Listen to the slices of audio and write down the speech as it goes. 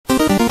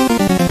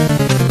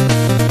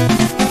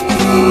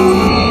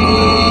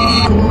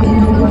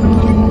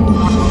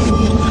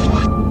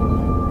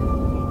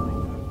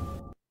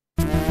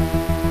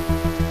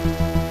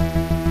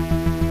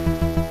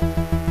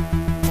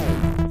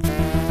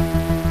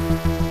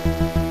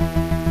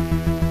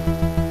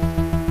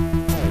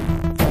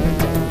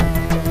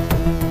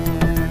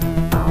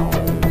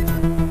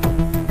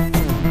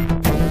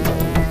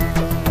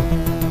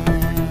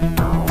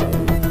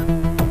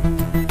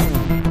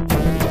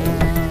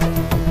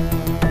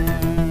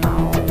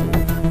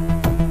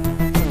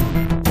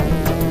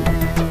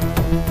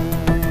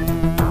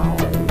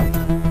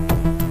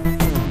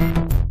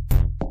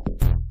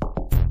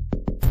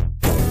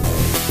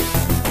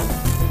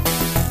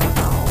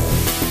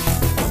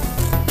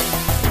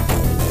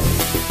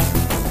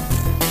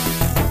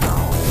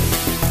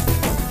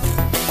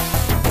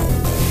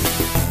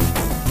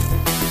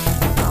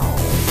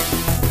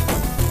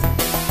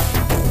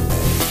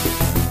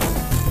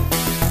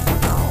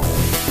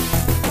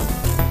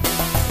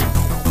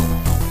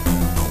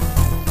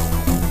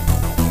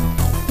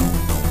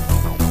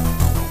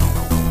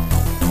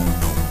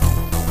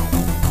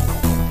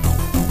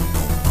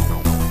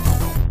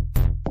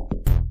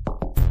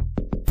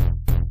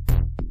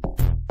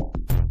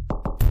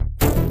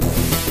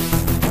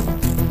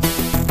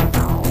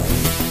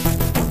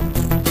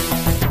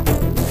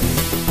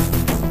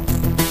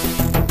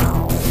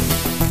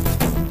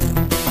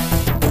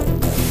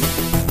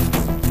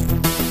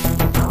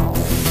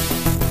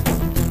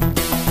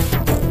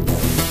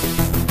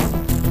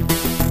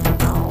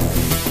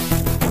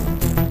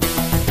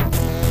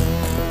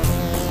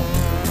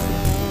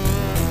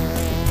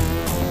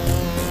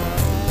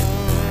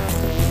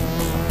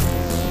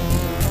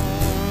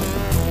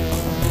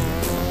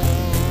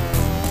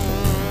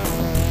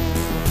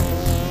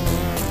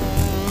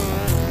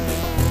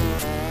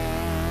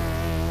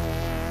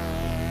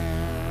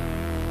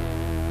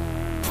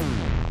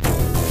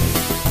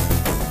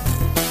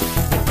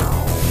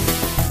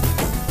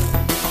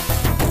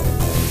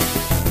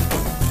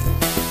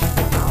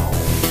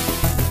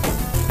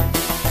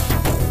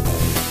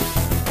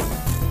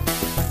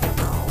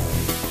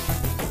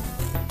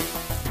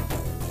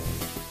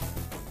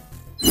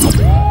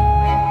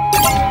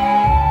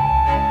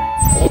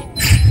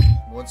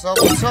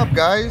What's up,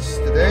 guys?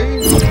 Today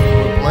we're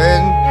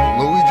playing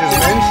Luigi's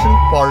Mansion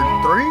Part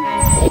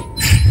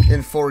 3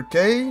 in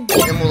 4K,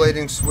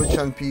 emulating Switch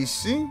on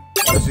PC,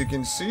 as you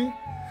can see.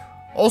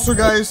 Also,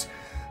 guys,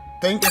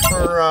 thank you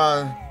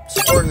for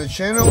supporting the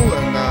channel,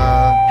 and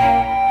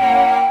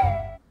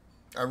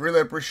I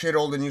really appreciate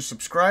all the new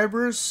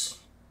subscribers.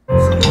 So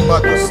we're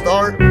about to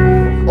start.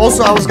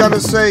 Also, I was gonna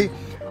say,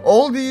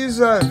 all these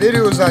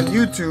videos on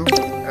YouTube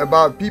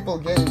about people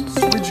getting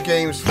Switch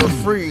games for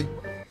free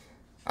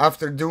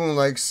after doing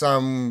like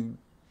some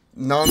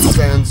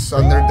nonsense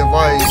on their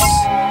device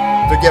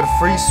to get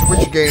free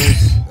Switch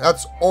games,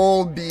 that's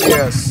all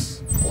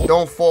BS.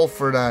 Don't fall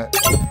for that.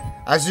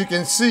 As you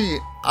can see,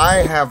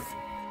 I have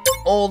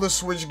all the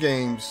Switch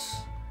games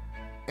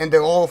and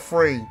they're all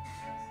free.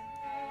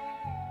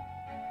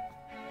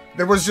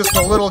 There was just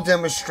a little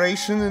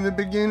demonstration in the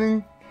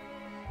beginning,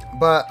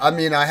 but I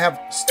mean, I have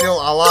still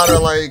a lot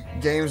of like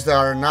games that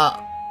are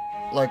not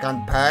like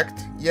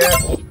unpacked yet,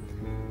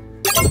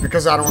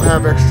 because I don't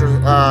have extra.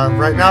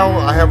 Right now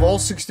I have all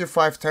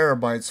 65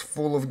 terabytes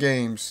full of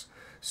games,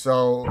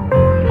 so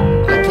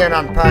I can't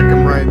unpack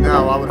them right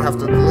now. I would have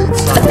to delete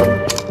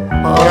something.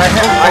 But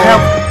I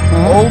have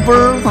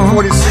over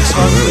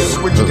 4,600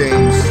 Switch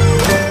games,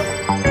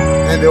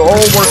 and they all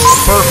work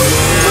perfect.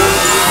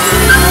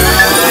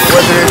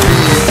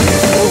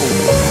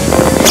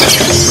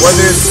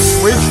 Whether it's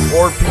Switch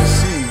or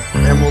PC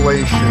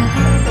emulation,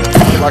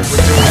 like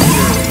we're doing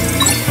here.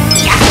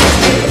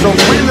 So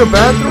clean the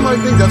bathroom, I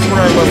think that's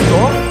where I left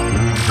off.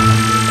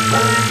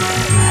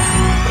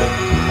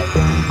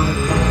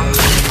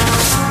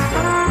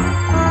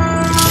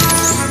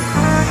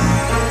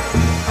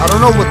 I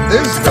don't know what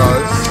this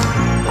does.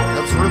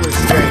 That's really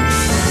strange.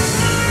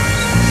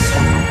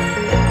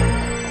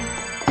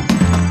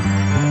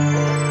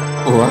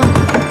 What?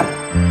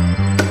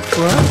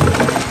 What?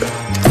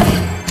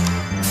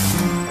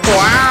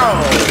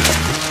 Wow!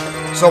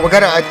 So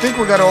I think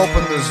we gotta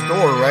open this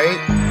door, right?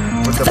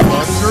 With the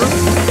plunger.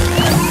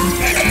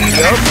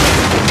 Yep.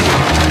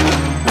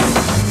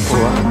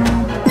 What?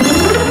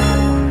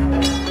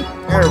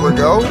 There we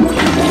go.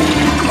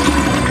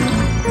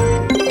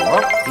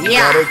 Oh,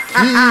 Yeah. got a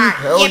key.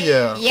 Hell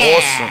yeah.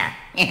 Awesome.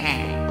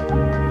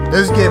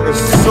 This game is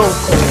so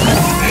cool.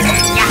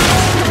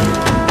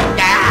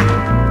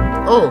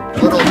 Oh,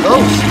 little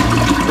ghost.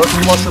 Let's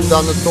flush him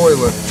down the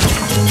toilet.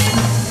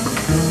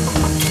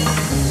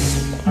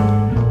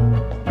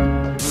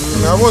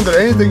 I wonder,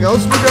 anything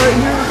else we got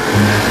here?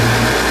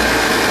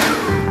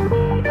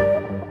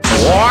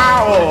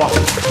 Wow!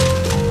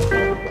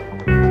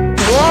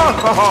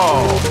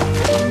 Whoa!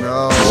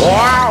 No.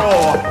 Wow!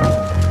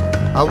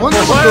 I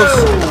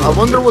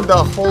wonder what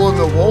that hole in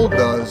the wall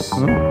does.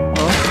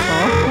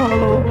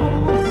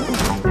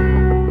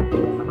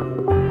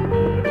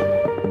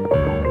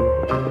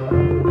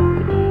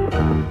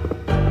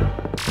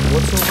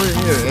 What's over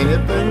here?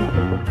 Anything?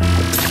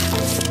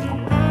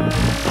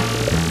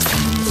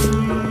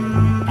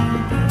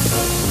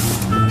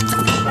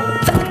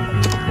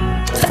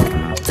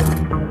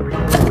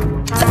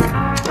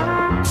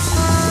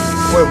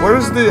 Wait,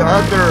 where's the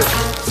other,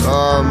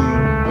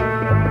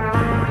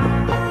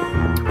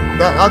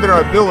 that other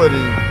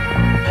ability?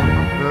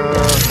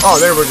 Oh,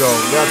 there we go.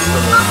 That's the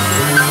one.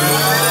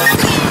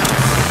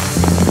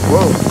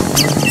 Whoa.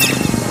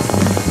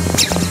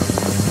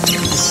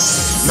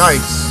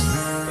 Nice.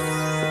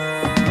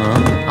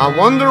 I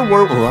wonder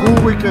who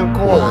we can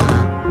call.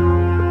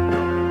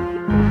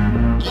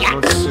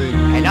 Let's see.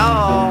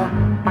 Hello?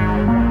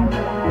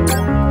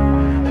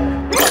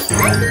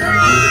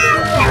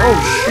 Oh,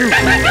 shoot.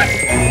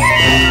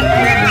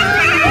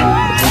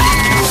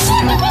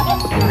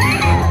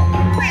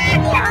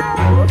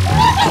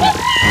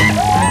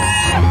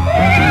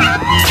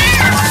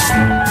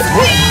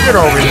 Get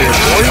over here,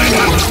 boy.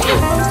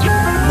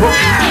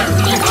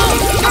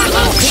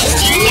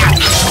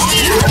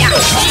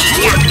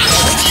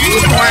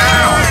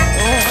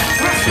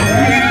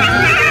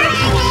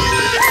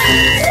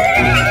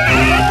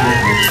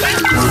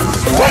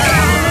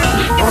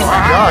 Oh my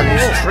God,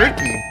 he's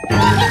tricky.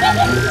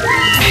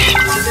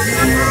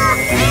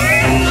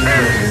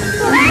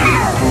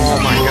 Oh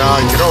my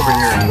God, get over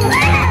here.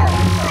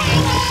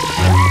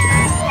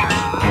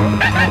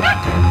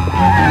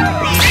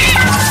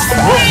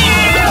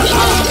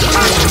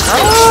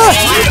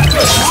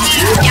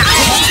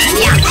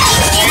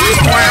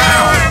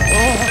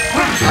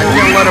 I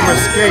can't let him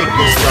escape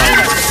this time.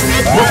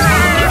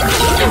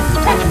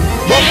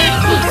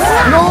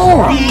 No!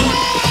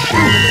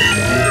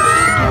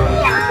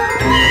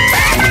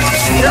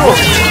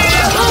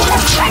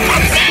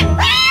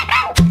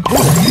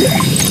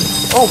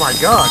 Oh my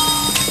God.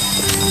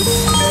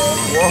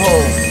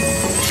 Whoa.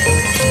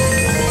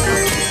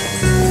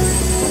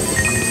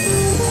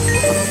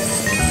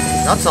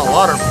 That's a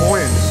lot of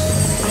coins.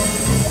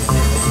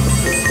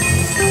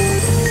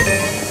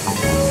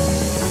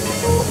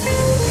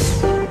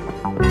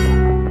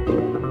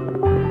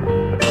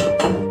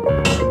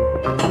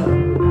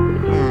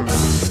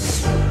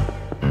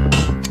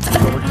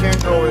 So we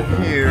can't go in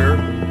here.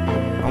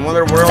 I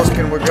wonder where else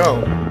can we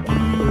go?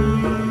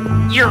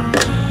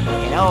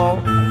 Hello.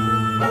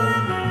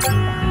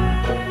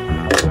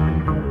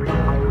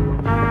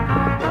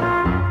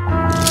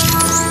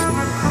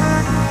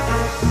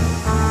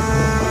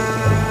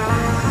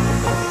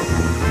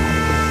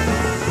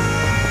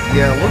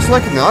 Yeah, looks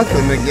like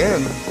nothing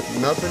again.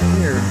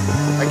 Nothing here.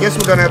 I guess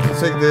we're gonna have to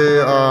take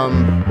the,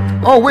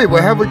 Oh, wait, we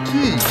have a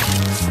key.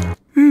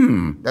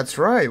 That's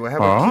right, we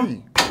have a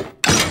key.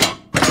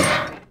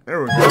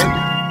 There we go.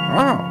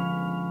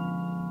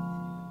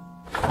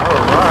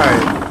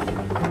 Alright.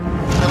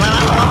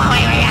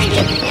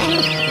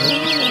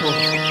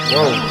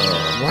 Whoa.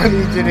 Why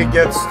did it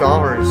get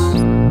stars?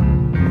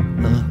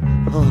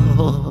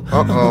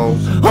 Uh-oh.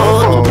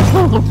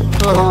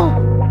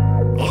 Uh-oh.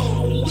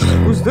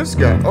 Who's this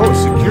guy? Oh,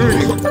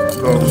 security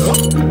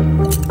ghost.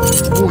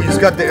 Oh, he's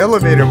got the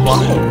elevator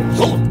button.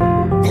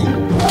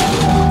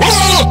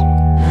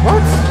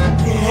 What?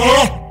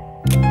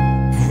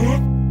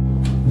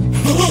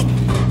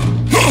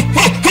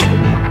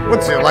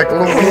 What's it, like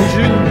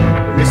Luigi?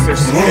 Mr.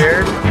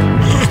 Scared?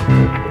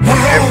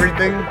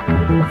 Everything?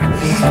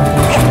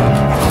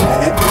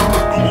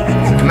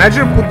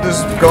 Imagine put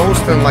this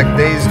ghost in like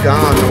Days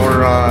Gone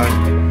or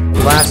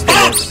Last of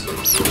Us.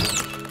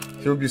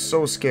 He would be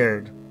so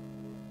scared.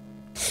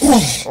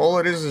 All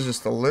it is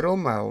just a little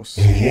mouse.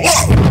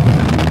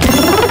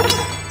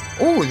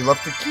 Oh, he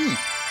left the key.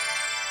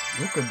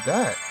 Look at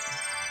that.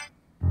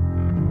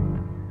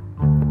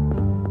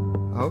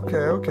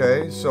 Okay,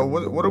 okay. So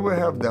what do we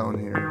have down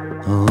here?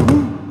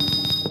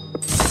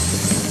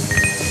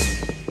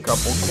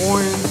 Couple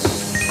coins.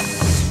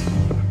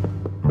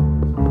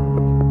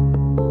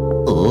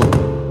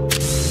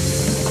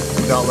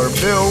 Dollar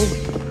bill.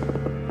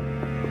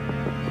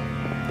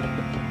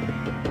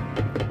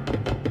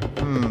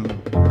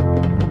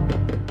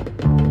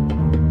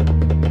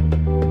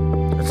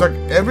 It's like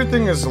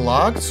everything is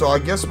locked, so I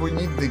guess we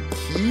need the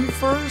key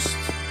first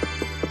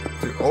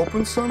to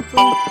open something.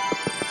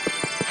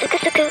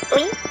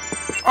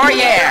 Oh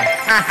yeah!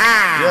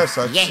 Yes,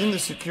 I've seen the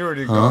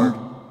security guard.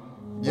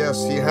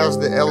 Yes, he has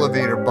the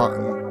elevator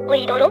button.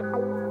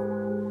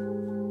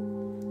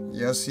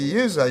 Yes, he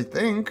is, I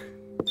think.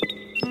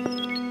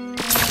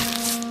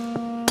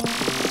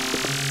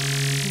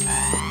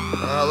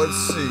 Let's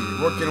see.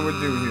 What can we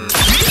do here?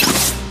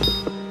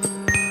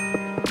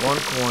 One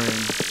coin.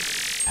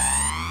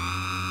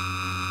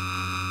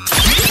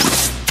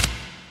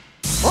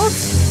 What?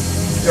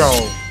 Yo,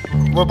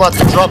 we're about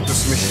to drop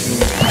this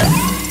machine.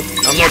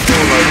 I'm not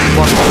doing like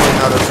one coin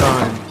at a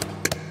time.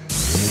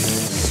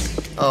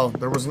 Oh,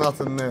 there was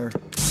nothing there.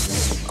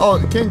 Oh,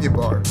 the candy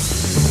bar.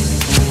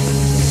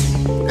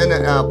 And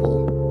an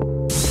apple.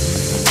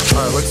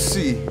 Alright, let's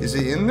see. Is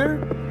he in there?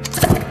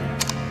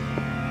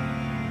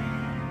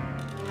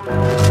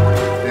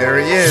 There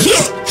he is.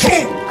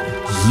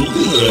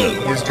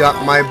 He's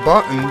got my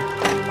button.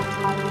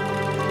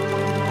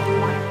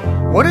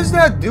 What does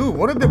that do?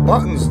 What do the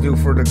buttons do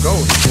for the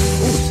ghost?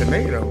 Ooh,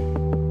 tomato.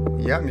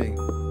 Yummy.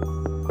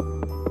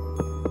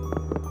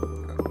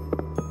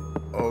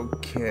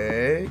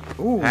 Okay.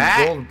 Ooh,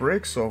 gold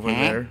bricks over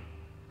there.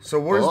 So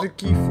where's the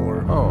key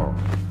for?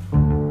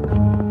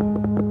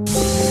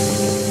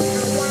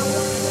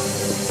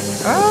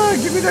 Ah,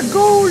 give me the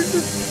gold!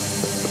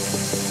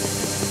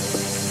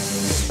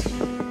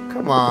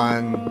 Come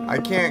on, I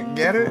can't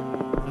get it?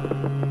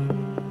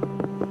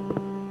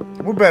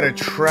 We better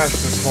trash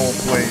this whole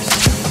place.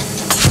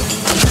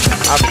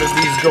 After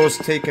these ghosts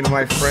taking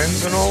my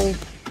friends and all.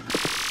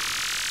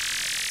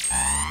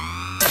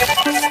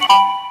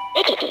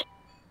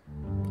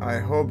 I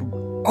hope...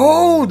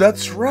 Oh,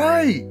 that's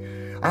right!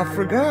 I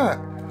forgot.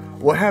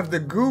 We'll have the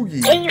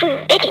Gooigi.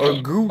 Or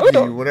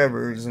Gooigi,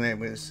 whatever his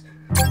name is.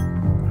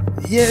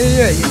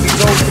 Yeah, you can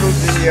go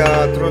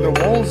through the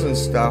walls and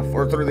stuff,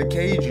 or through the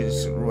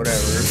cages, or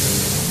whatever.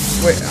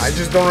 Wait, I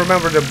just don't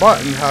remember the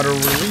button, how to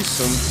release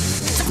them.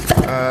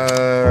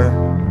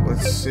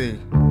 Let's see.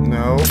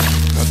 No,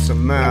 that's a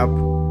map.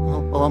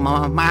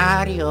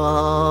 Mario.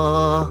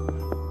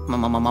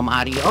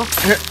 Mario.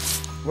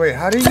 Wait,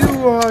 how do you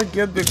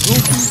get the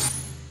Gooigi?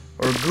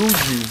 Or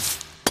Gooigi?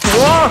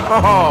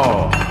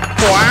 Whoa!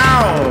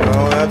 Wow!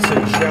 Oh, that's a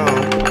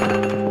jump.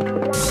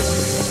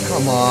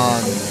 Come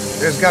on.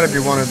 There's got to be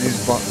one of these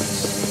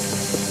buttons.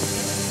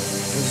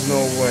 There's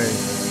no way.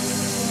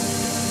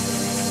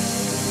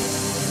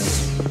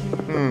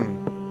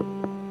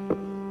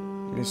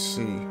 Let me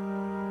see.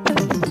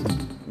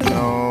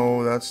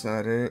 No, that's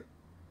not it.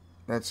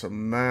 That's a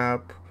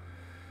map.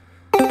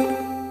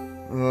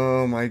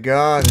 Oh my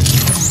god.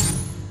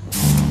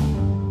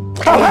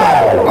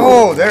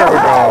 Oh, there we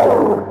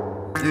go.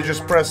 You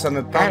just press on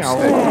the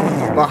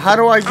thumbstick. But how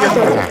do I get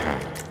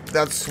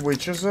that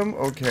switches them?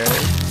 Okay.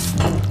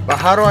 But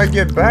how do I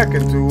get back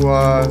into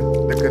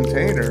the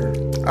container?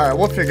 Alright,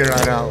 we'll figure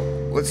that out.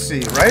 Let's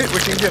see, right? We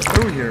can get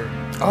through here.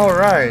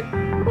 Alright.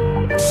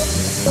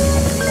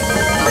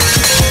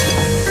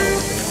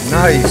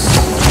 Nice.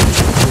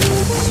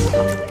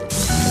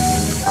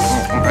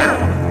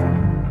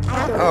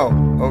 Oh,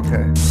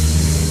 okay.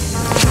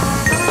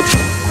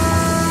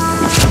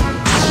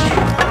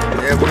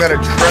 And we gotta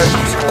trash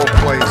this whole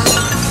place.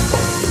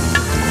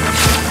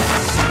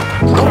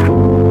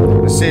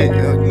 Let's see.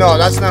 No,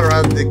 that's not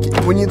around the key.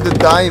 We need the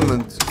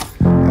diamond.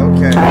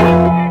 Okay.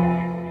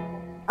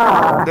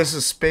 This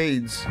is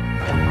spades.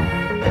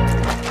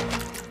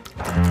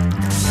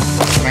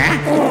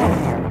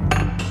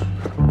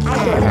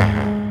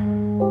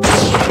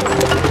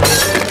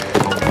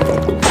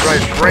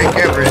 Right, break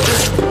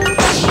everything.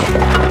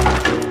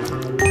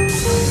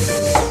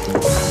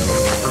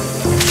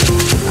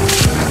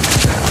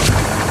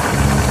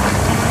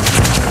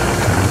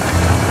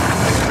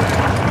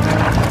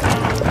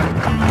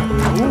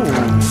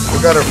 We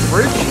got a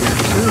fridge here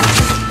too.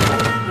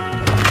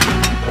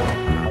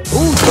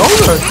 Ooh,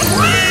 donuts!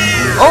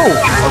 Oh,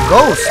 a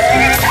ghost!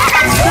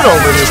 Get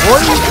over here, boy!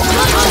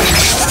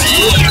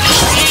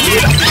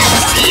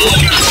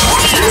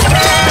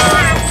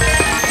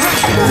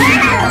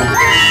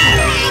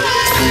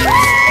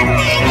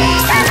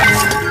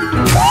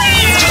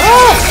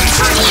 Ah!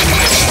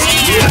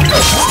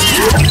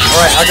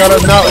 Alright, I gotta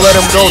not let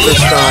him go this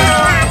time.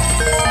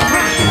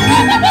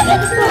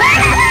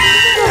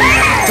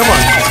 Come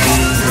on.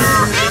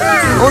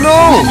 Oh no!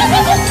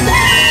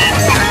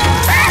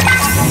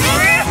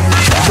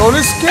 Don't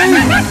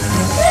escape!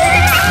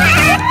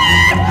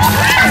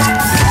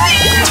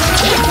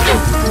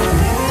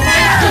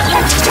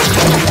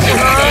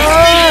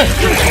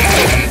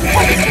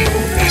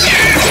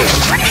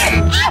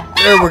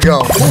 There we go.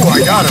 Ooh, I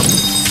got him.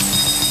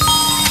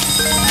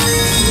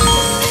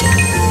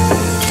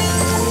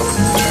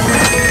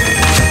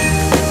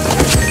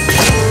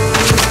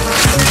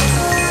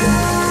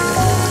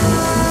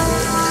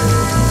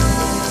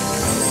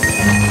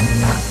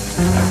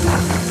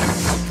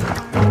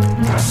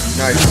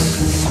 Nice.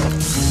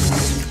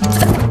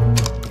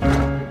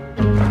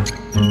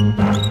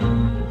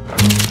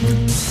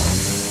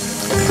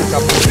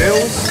 Couple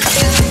bills.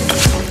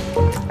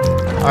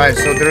 Alright,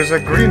 so there's a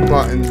green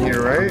button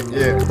here, right?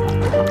 Yeah.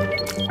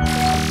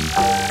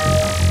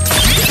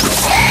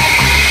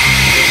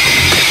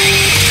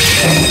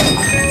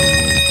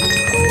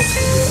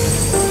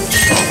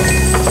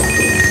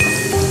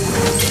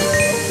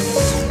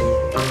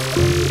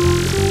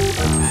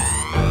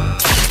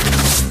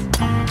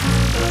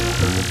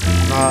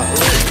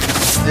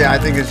 Yeah, I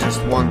think it's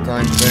just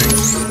one-time thing.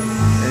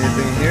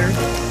 Anything here?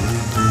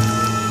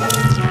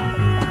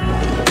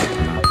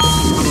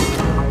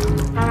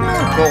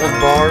 Gold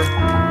bar.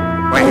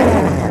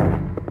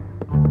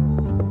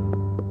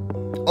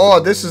 Oh,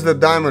 this is the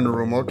diamond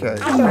room. Okay.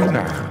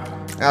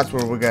 That's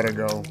where we gotta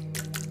go.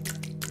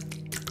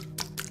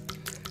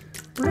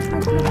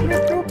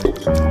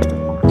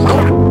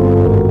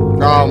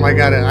 Oh my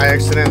god, I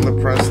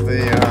accidentally pressed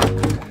the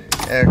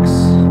X.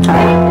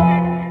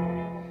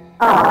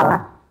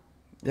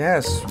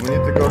 Yes, we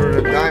need to go to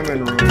the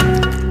diamond room.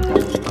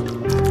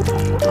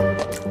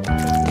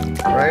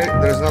 Right?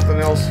 There's nothing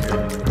else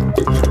here.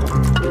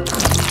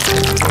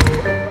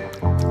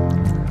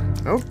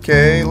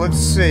 Okay, let's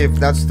see if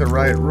that's the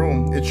right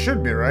room. It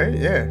should be, right?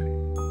 Yeah.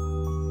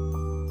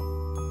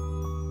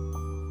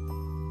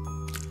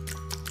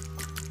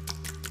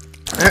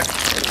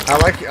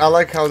 I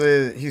like how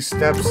he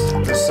steps.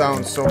 The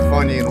sound's so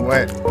funny and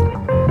wet.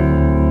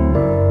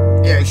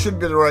 Yeah, it should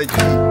be the right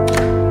key.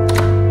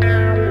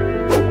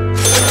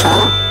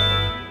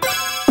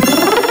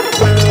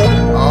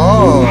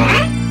 Oh.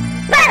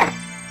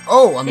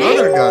 Oh,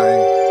 another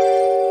guy.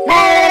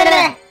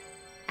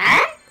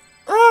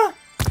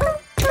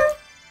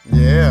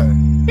 Yeah.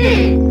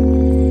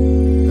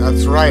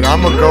 That's right,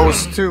 I'm a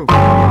ghost too.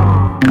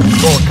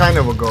 Well, kind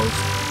of a ghost.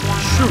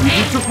 Shoot,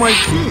 you took my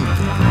key.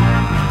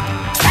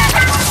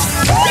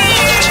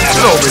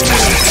 Get over here.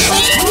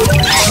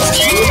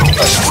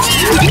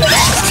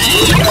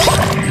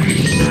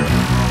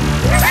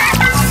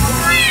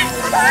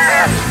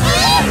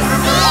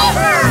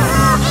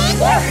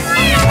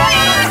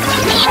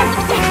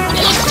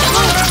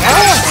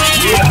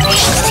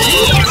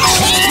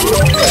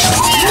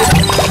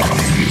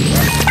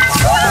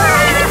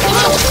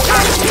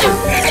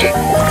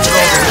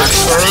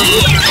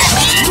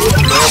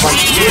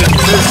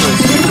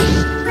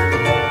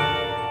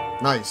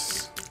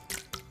 Nice.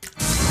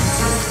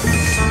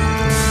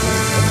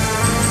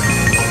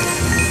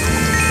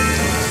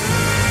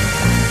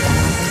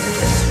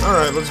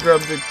 Alright, let's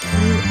grab the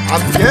key.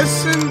 I'm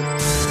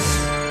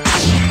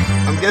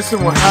guessing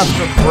we'll have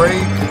to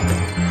break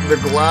the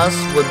glass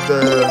with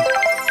the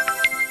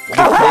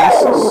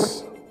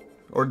cases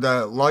or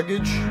the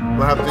luggage.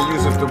 We'll have to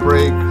use it to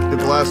break the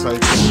glass, I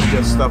think, to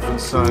get stuff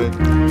inside.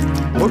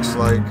 Looks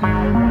like.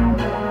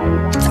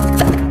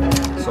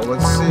 So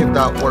let's see if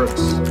that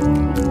works.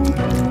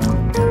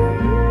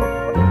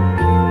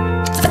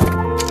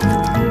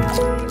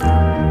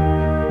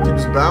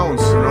 Keeps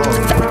bouncing off.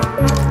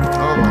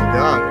 Oh my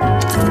god.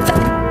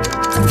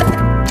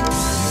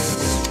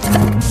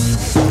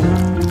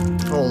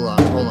 Hold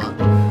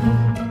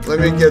on. Let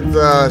me get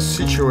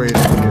situated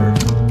here.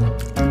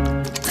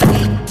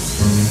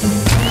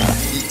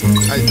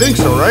 I think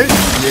so, right?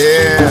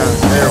 Yeah,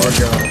 there we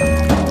go.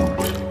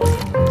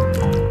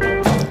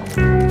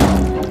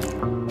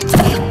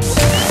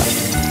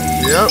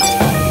 Yep.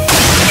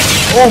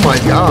 Oh my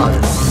god.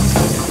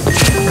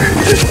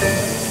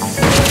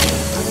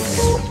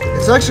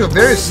 It's actually a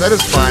very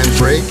satisfying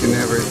break and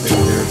everything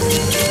here.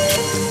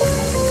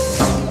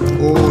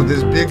 Oh,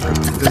 this big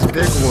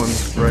one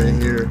right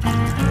here.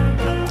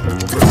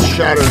 Let's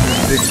shatter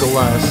this big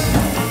glass.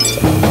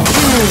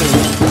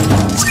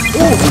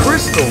 Oh,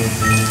 crystal.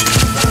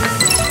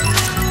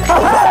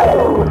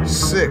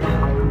 Sick.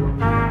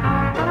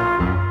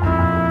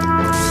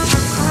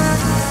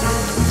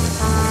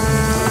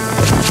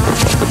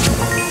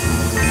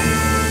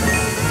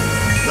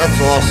 That's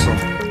awesome.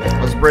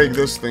 Let's break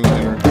this thing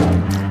here.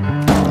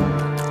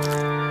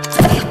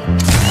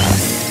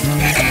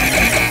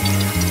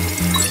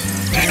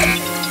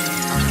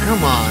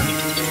 Come on.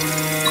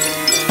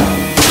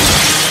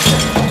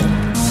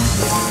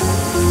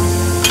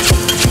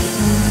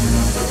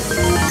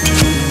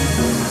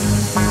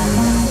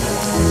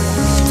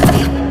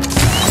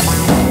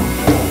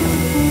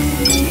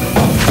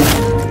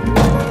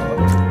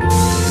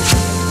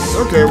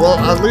 Okay, well,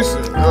 at least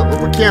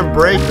we can't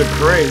break the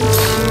crates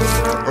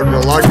or the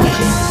luggage.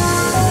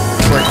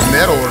 It's like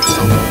metal or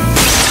something.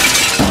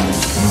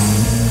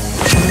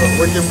 But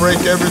we can break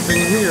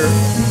everything here.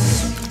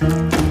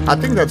 I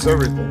think that's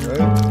everything, right?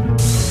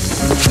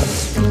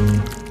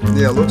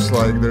 Yeah, looks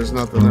like there's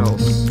nothing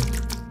else.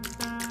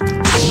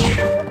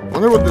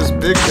 Wonder what this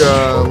big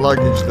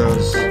luggage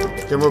does.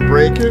 Can we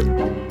break it?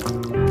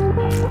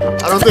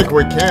 I don't think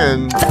we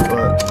can,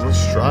 but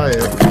let's try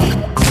it.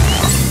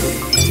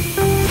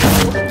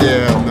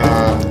 Yeah,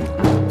 nah,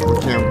 we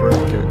can't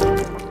break it.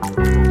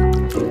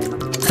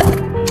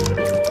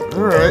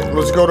 Alright,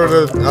 let's go to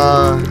the,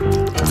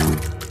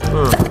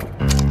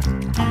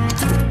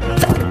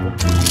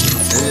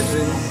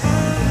 anything?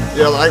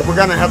 Yeah, like, we're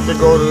gonna have to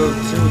go to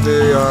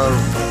the,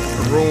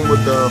 room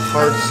with the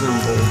heart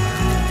symbol.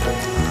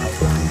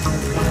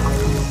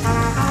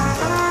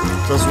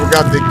 Because we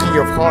got the key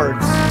of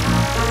hearts.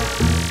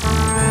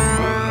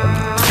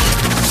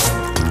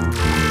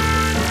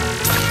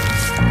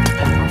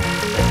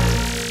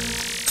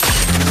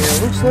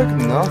 Looks like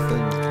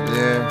nothing.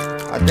 Yeah,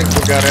 I think we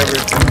got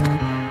everything.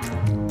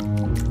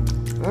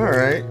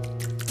 Alright.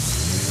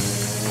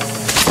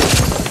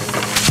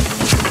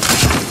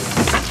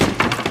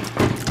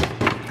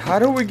 How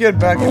do we get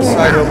back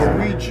inside of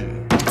Luigi?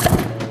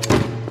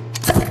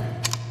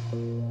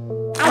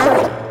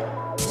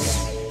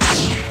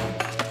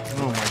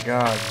 Oh my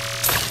god.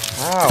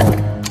 How?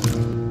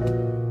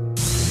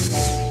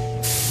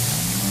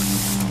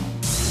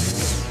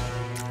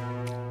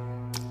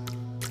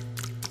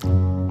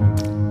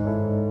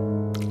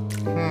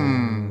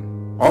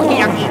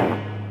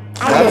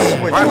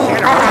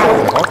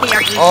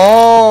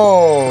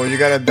 Oh, you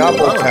got a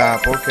double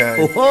tap.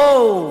 Okay.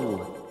 All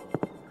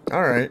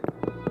right.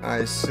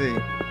 I see.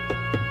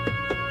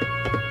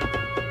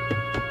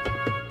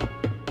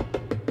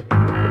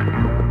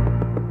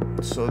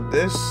 So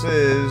this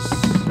is...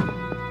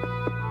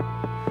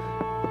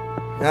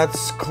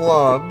 That's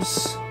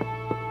clubs.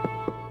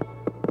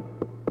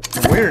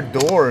 It's a weird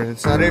door.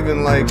 It's not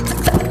even like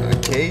a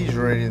cage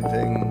or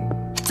anything.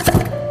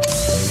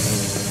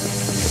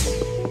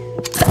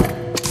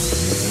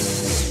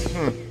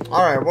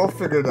 Alright, we'll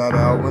figure that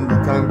out when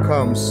the time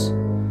comes.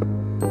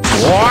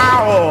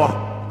 Wow!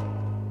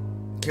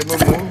 Can we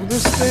move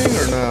this thing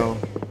or no?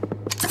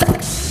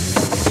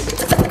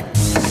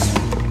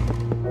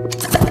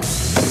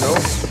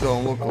 Nope,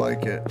 don't look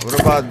like it. What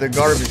about the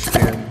garbage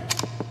can?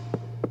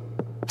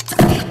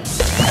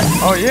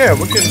 Oh yeah,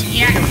 we can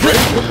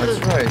break them, that's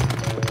right.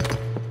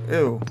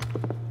 Ew.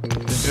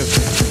 It's just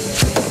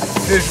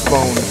fish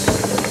bones.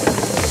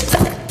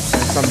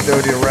 And some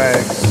dirty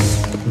rags.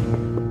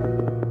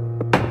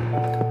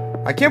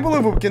 I can't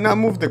believe we cannot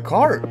move the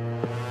cart.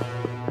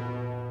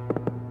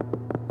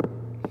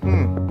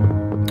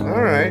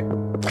 Alright.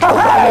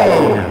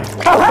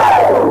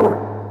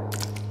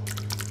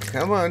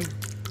 Come on.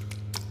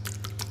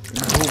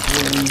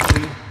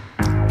 Luigi.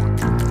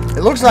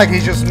 It looks like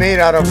he's just made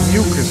out of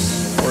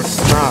mucus or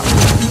snot.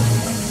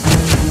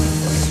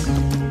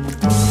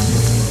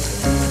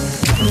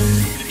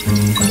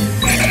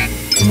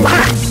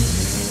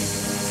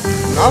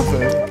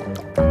 Nothing.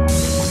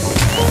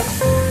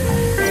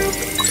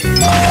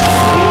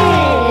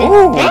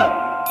 Ooh.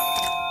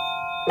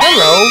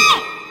 Hello.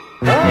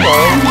 Hello.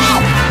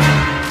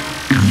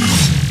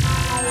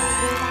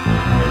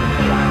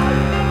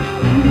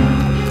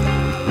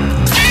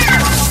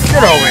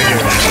 Get over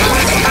here.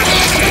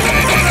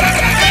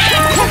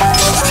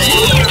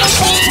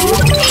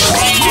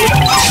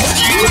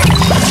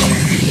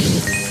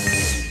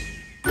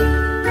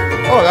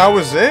 Oh, that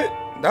was it?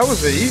 That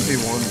was the easy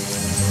one.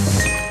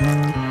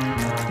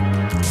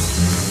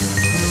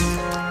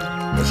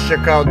 Let's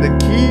check out the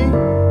key.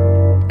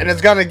 And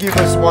it's gonna give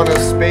us one of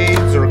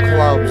spades or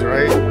clubs,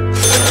 right?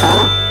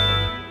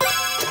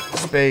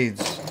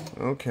 Spades.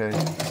 Okay.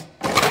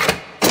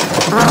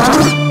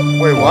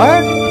 Wait,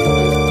 what?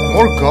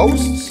 More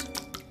ghosts?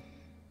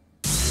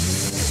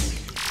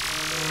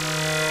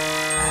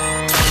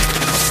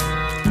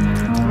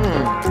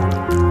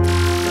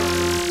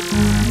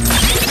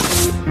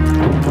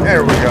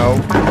 There we go.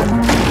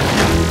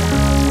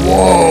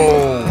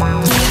 Whoa!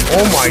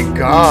 Oh my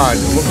god!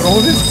 Look at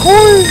all these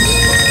coins!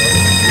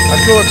 I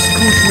feel like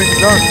Scrooge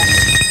McDuck.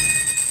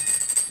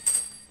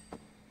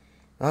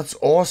 That's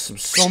awesome.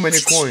 So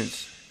many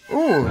coins.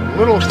 Ooh,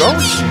 little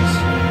donkeys.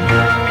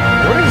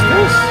 What is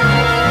this?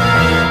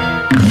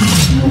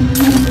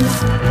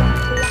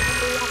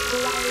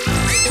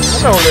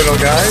 Hello, little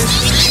guys.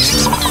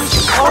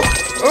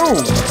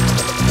 Oh,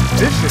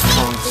 vicious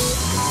punks.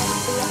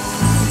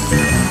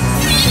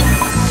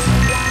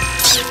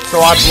 So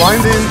I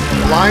blind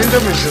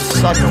them and just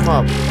suck them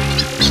up.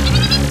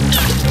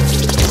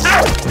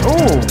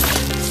 Ooh.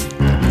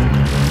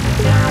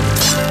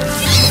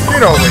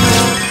 Get over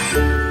here.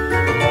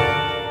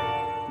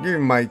 Give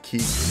me my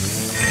key.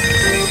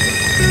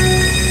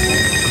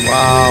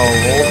 Wow,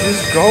 all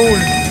this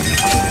gold.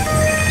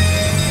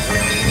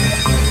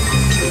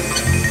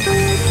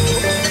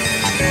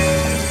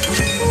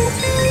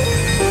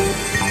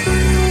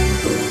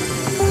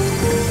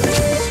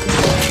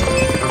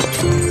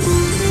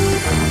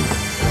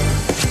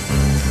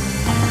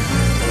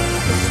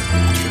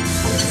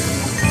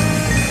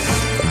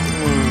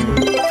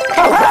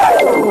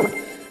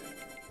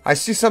 I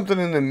see something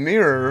in the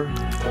mirror.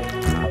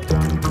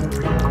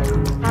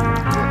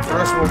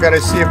 First, we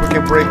gotta see if we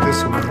can break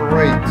this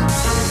crate.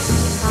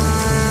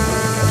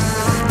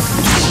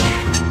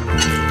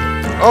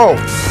 Oh,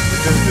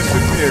 it just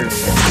disappeared.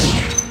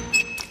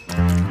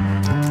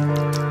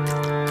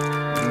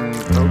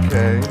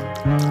 Okay.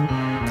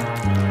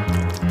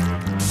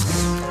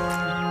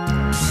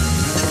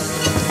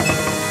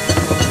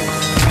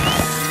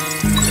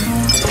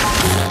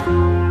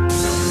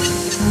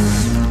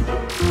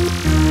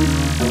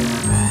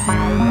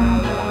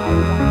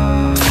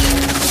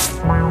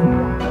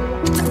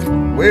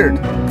 Weird.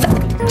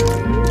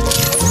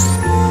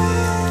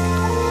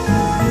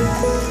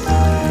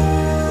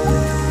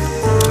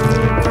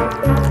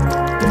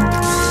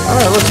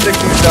 Alright, let's take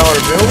these dollar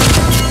bills.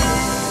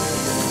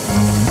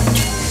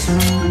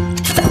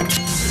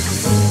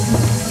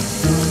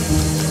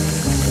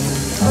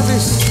 How are they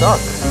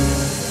stuck?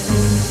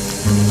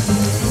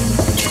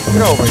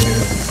 Get over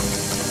here.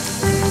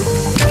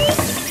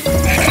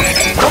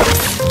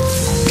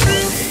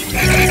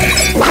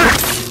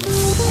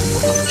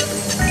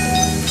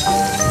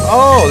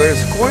 Oh,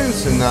 there's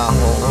coins in that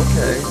hole.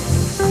 Okay.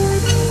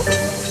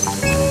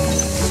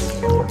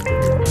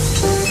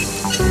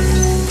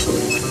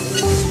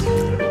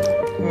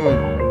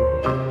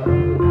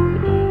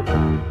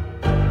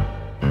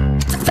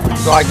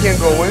 So I can't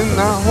go in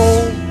that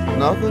hole?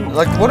 Nothing?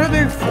 Like, what are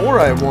they for,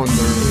 I wonder?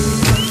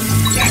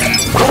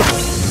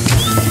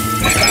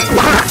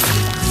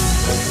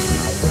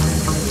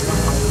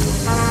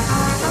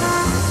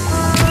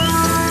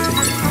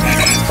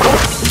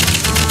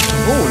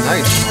 Oh,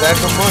 nice stack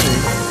of money.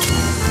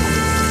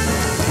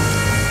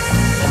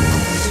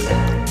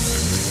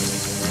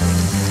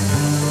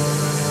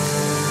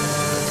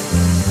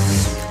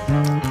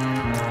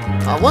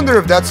 I wonder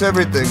if that's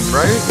everything,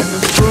 right? In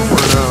this room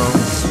or no?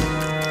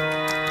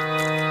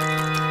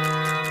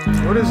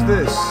 What is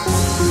this?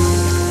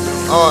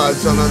 Oh,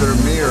 it's another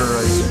mirror,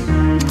 I think.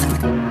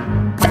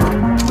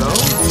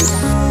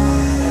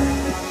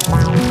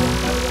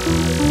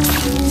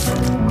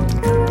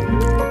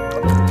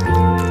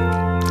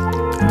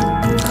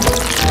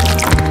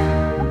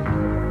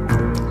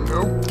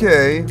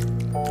 Okay.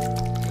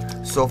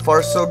 So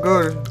far, so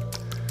good.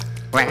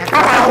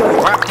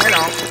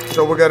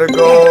 So we gotta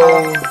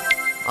go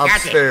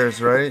upstairs,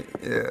 right?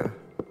 Yeah.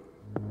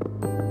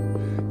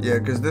 Yeah,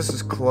 because this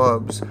is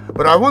clubs.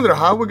 But I wonder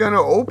how we're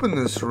gonna open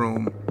this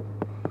room.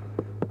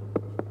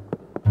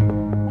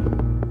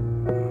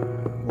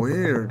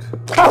 Weird.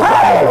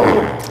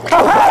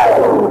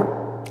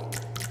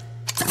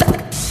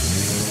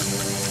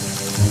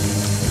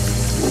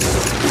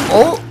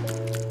 Oh!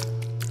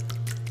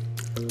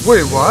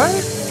 Wait, what?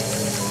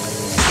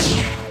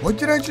 What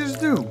did I just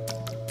do?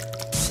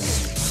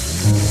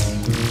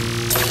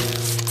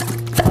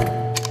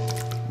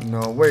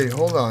 No, wait,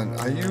 hold on.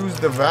 I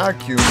used the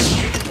vacuum,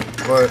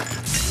 but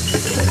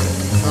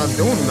it's not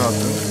doing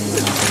nothing.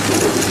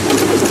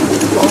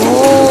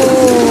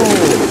 Oh!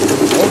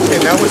 Okay,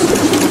 that was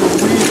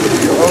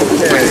Luigi.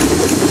 Okay.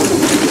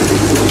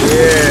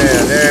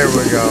 Yeah, there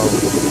we go.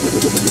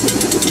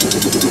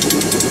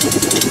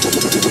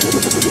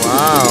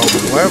 Wow,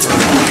 clever.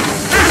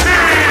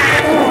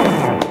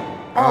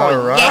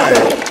 Alright.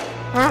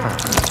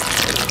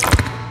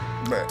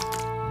 But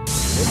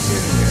what's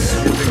in here?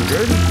 Anything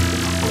good?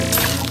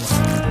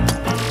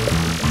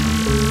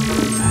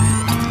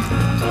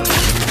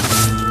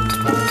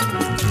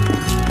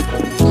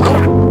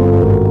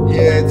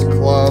 Yeah, it's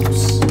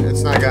clubs.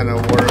 It's not gonna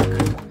work.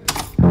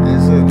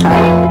 Is it?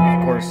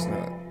 Of course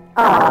not.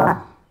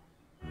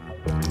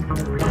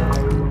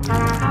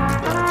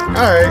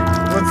 Alright,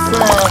 let's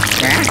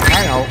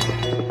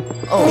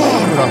oh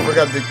shoot, I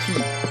forgot the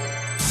key.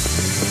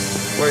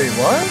 Wait,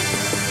 what?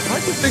 How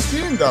did the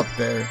key end up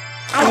there?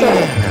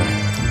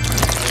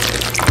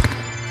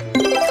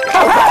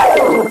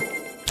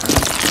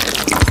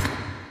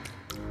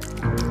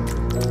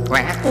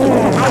 Okay,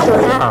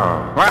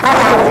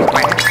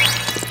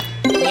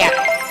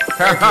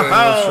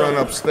 let's run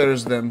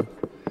upstairs then.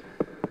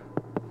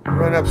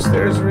 Run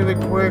upstairs really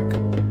quick.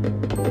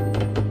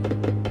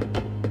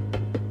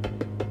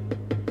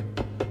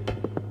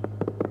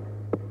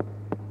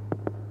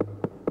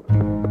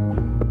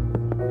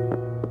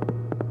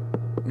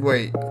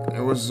 Wait,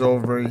 it was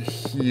over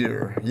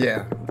here.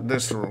 Yeah,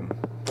 this room.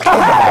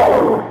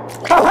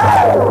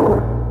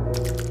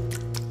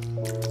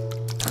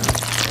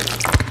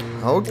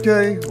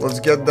 Okay, let's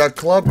get that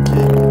club key.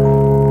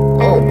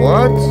 Oh,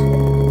 what?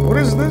 What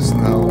is this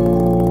now?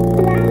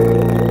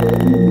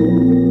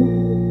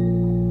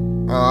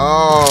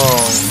 Oh.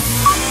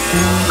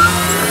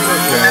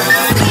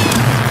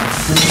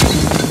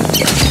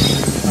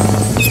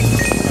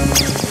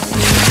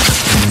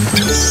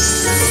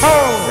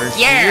 Oh,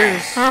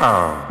 yeah.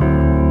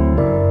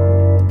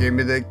 Oh. Give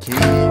me the key.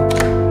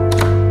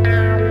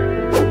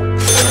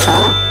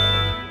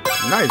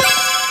 Nice.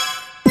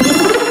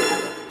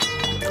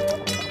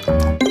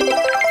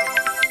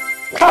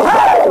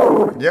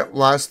 Yep,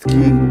 last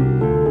key.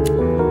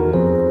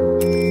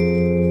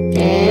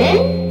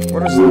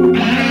 What is that?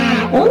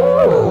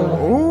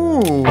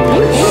 Ooh,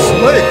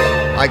 slick.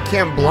 I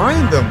can't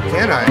blind them,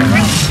 can I?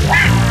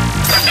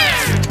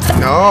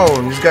 No,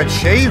 he's got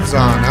shades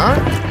on, huh?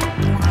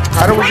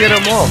 How do we get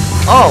him off?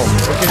 Oh,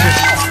 we can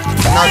just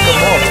knock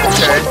him off.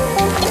 Okay.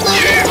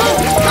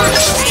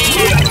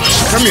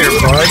 Come here,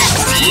 bud.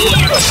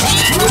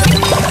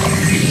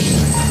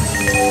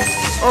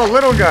 Oh,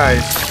 little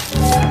guys.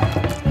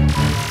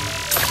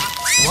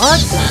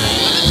 What?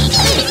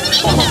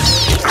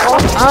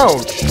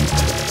 Ouch.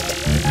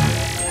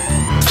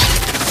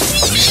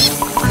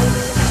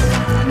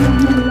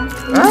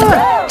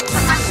 Ah!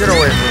 Get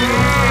away from me.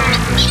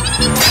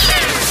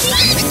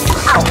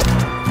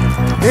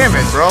 Damn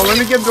it, bro. Let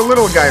me get the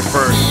little guy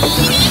first.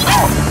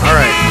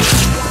 Alright.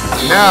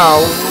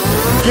 Now,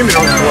 give me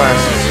those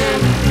glasses.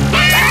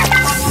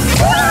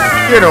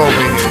 Get over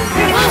here.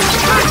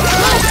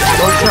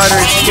 Don't try to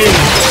escape.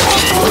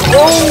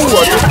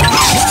 Oh!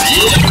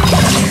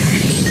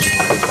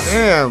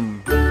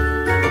 Damn.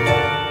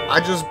 I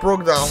just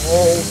broke that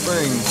whole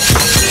thing.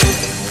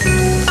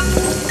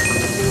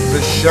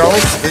 The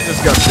shelves, they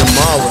just got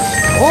demolished.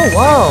 Oh,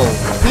 wow.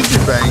 Piggy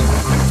bank.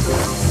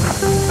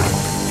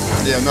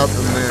 Yeah,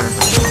 nothing there.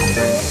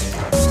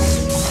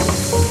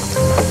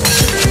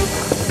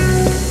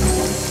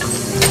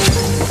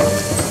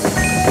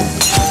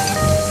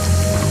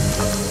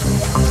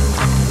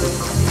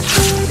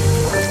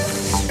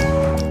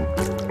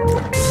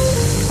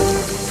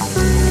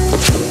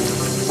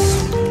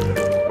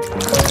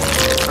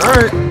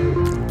 Alright.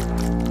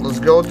 Let's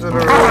go to the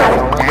room.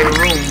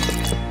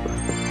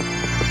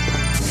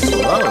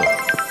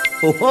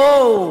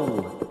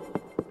 Whoa!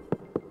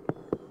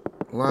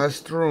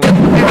 Last room.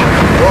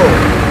 Whoa.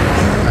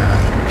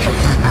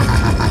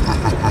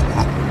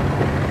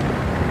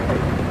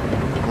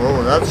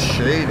 Whoa, that's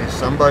shady.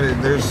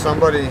 There's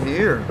somebody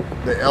here.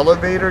 The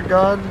elevator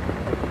god?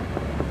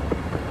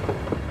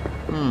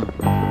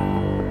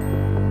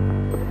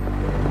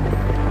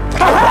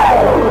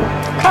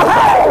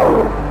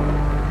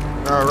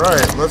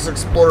 Alright, let's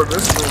explore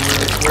this room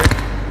really quick.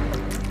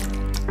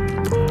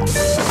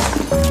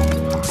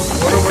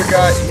 What do we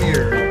got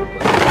here?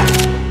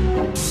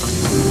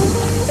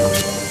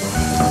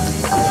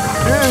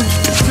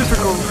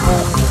 Typical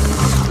home.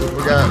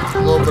 We got a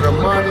little bit of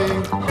money.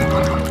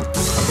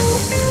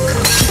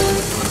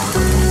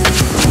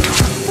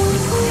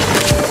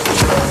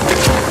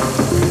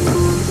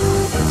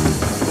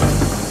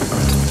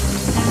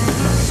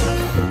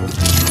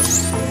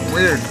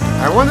 Weird.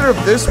 I wonder if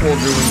this will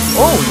do.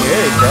 Oh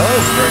yeah, it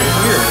does right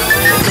here.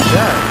 Look at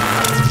that.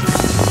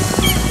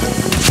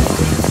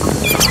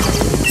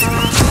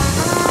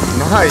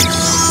 Nice.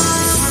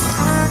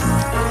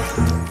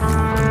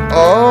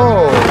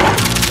 Oh.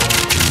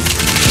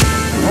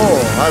 Oh,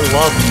 I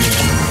love you.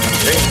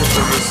 Thank you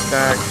for this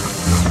stack.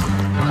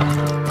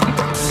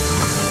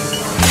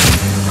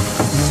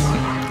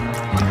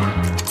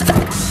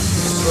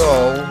 So,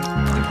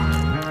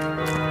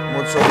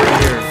 what's over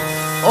here?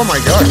 Oh my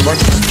god, a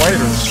bunch of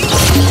spiders.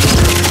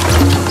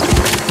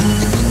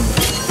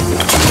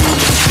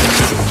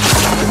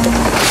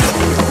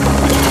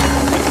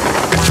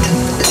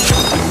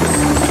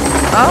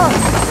 Ah!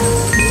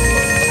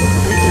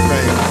 Piggy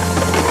bank.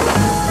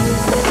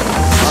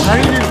 How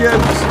do you get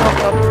stuff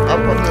up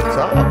on the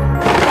top?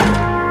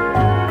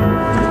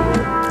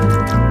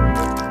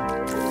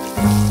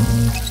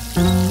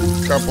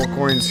 Couple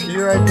coins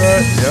here, I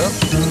bet. Yep.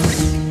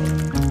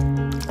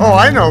 Oh,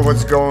 I know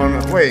what's going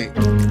on. Wait.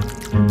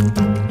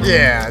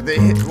 Yeah, they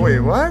hit. Wait,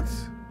 what?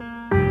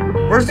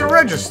 Where's the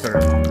register?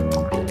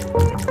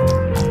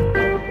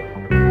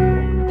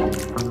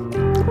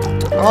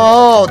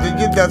 Oh, they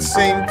did that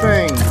same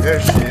thing.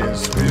 There she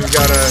is. We just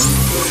gotta.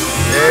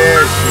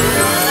 There she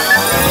is.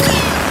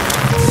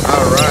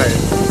 Alright.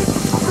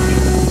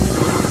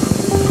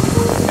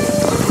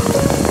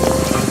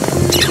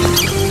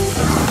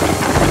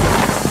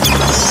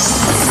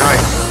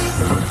 Nice.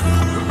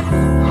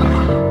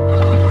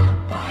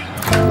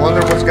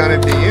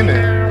 gonna be in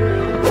it.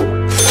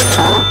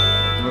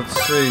 Let's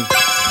see.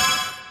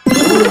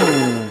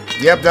 Ooh.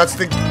 Yep, that's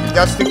the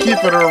key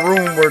to the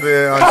room where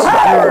the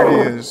security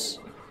is.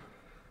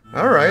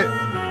 All right,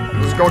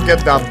 let's go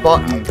get that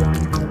button.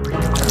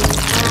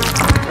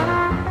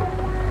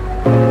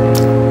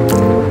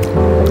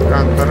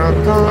 Dun, dun,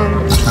 dun,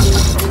 dun.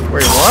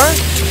 Wait, what?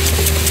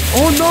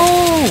 Oh no!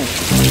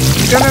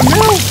 It's gonna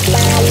melt!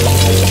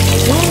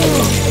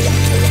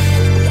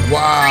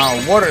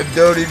 Wow, what a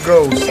dirty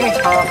ghost.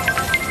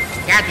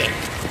 Got it.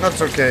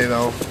 That's okay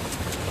though.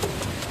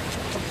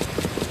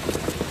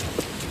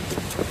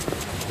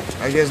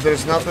 I guess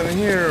there's nothing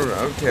here.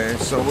 Okay,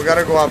 so we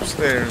gotta go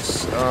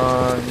upstairs.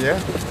 Yeah,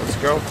 let's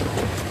go.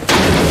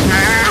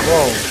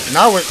 Whoa,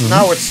 now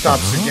it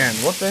stops again.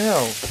 What the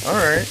hell?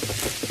 Alright.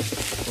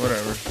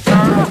 Whatever.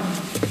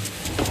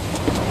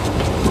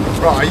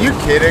 Bro, are you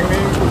kidding me?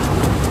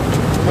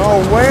 No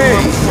way!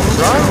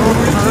 Right?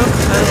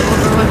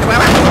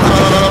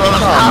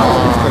 Come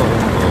on.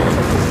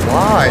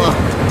 Why?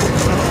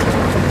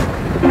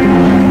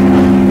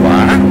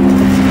 What?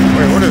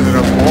 Wait, what is it? A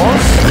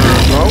boss?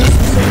 Ghost?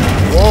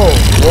 Whoa!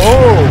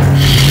 Whoa!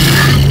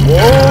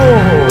 Whoa!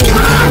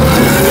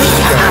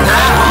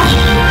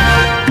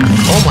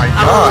 Oh my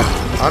god!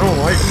 I don't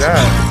like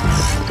that.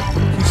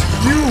 He's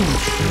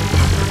huge!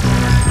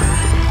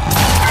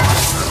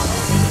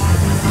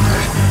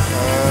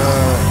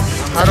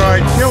 How do I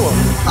kill him?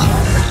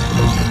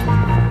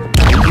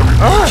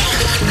 Ah!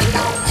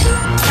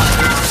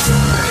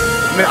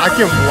 I mean, I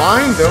can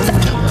blind him.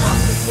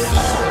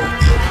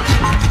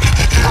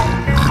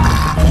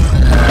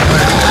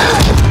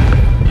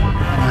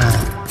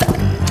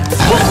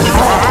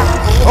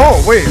 Oh,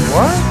 wait,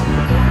 what?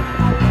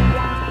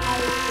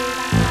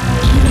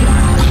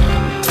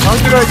 How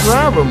did I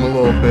grab him a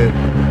little bit?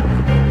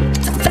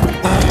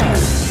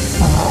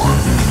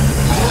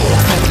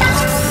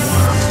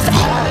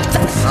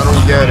 I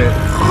don't get it.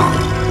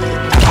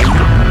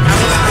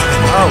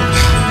 Ouch.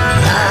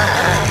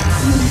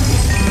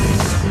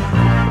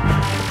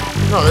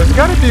 No, there's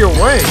gotta be a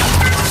way.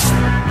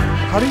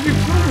 How do you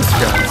kill this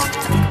guy?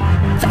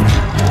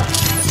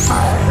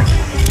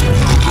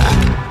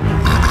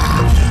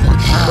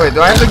 Wait,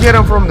 do I have to get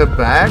him from the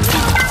back?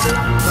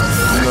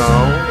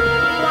 No.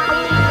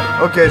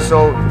 Okay,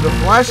 so the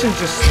flashing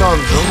just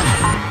stuns him.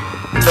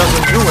 It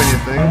doesn't do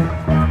anything.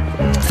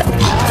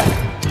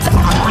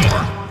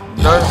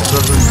 Doesn't do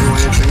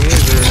anything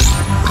either.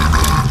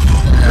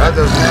 That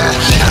doesn't do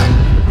anything.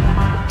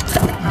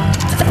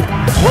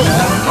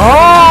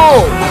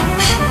 Oh!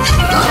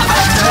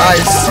 I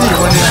see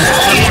when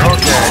it's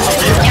okay.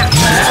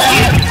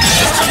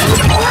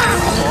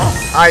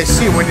 I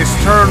see when it's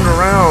turned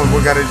around.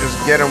 We gotta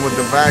just get him with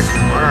the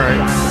vacuum. All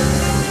right.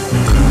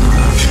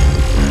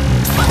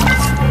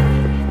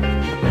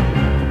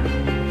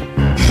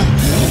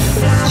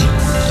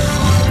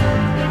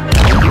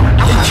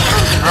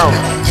 Ow.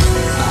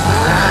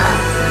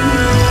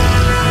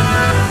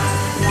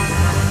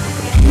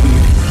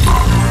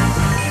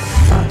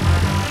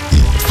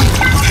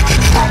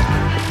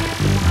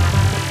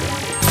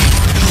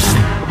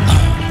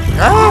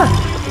 Ah!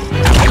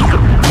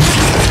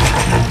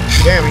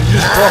 Damn, he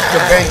just broke the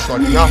bench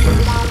like nothing.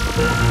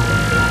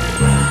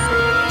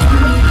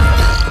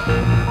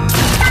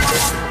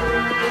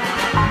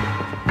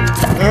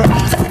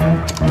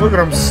 Look at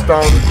him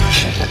stunned.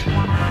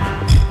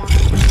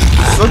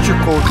 Such a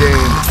cool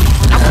game.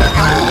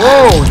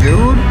 Whoa,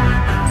 dude.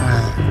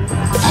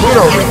 Get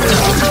over here.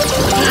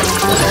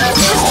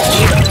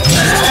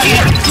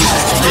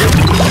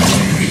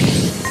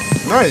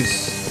 Nice.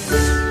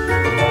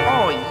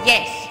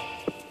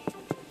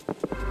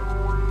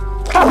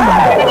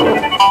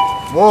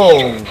 Whoa!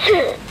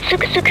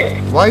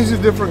 Why is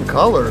it different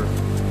color?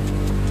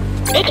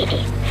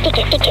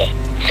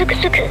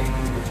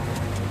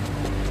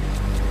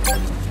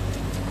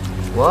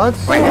 What?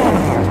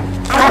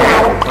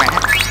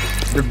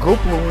 The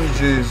Goop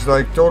Luigi is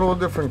like totally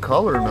different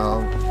color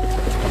now.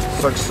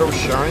 It's like so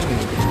shiny.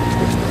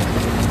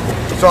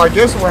 So I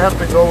guess we'll have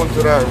to go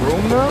into that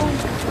room now?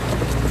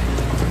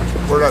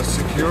 Where that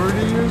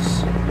security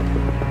is?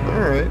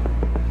 Alright.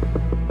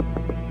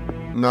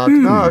 Knock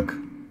knock.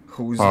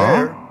 Who's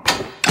there?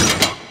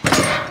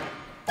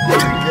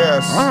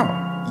 Yes.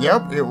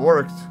 Yep, it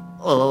worked.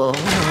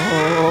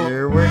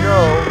 Here we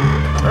go.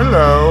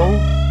 Hello.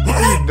 What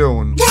are you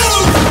doing?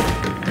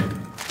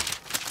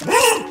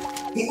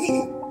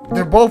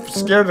 They're both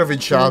scared of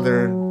each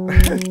other.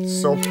 It's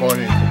so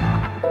funny.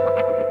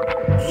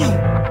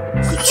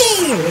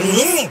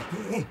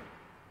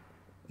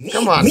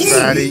 Come on,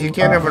 fatty. You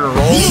can't even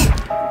roll.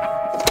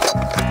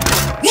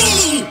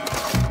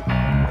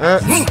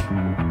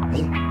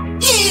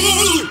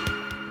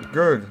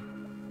 Good.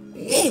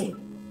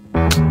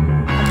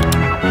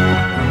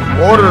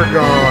 Water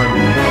gun.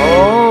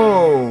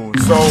 Oh,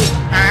 so.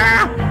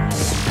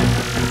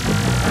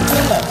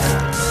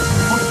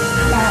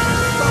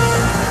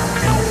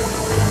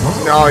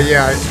 Oh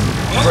yeah.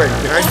 Wait,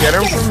 can I get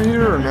him from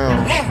here or no?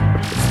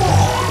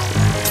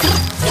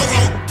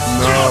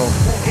 No.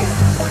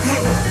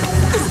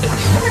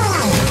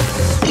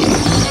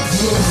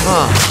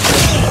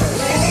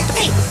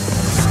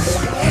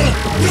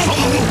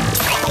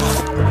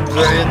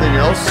 there anything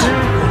else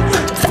here?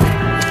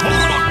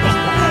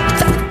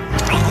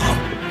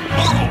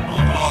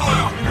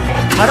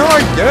 How do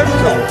I get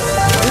those?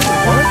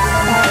 What?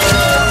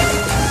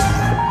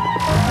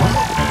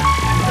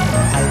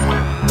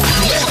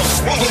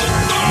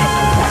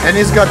 And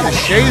he's got the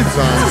shades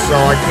on, so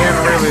I can't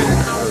really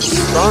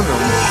stun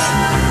him.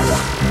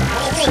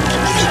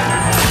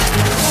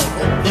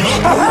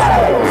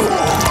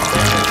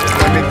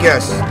 Let me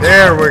guess.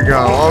 There we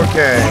go.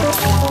 Okay.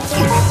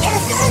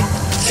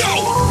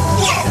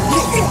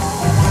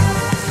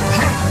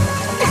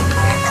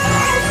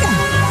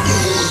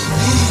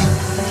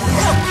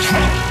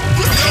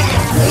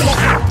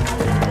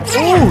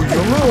 Ooh,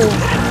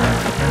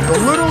 the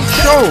little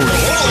toad.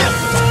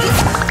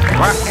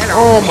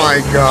 Oh my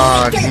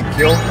god, he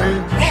killed me?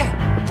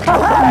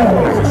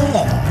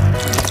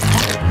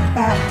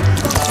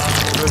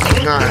 This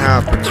is not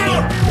happening.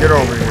 Get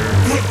over here.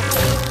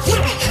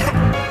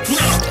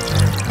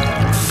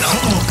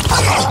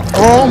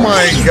 Oh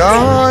my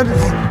god!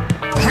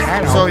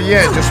 So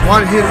yeah, just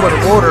one hit with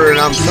water and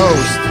I'm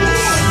toast.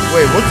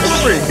 Wait, what's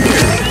over here?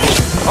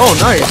 Oh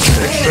nice,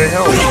 extra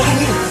health.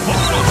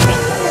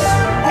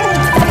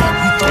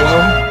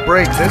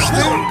 Break this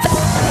thing?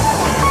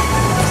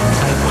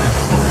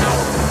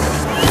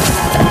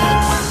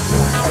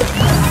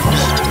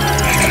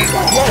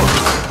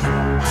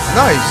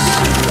 Nice.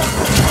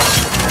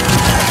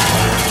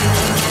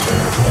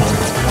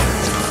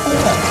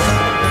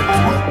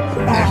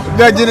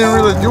 That didn't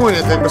really do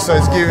anything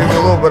besides giving me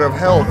a little bit of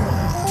health.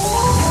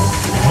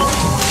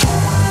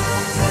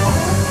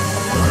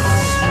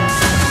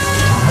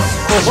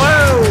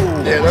 Whoa!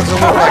 Yeah, it doesn't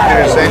look like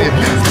there's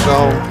anything,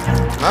 so...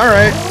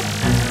 Alright.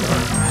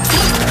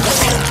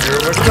 Here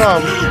we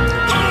come.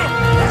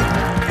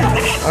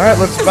 Alright,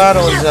 let's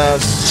battle his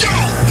ass.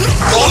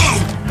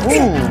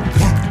 Ooh.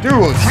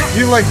 Dude,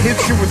 he like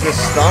hits you with the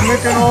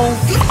stomach and all?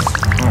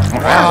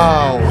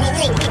 Wow.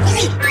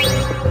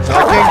 So I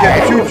can't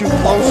get too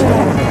close to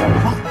him.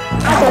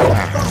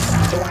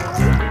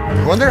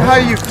 Wonder how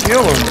you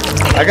kill him.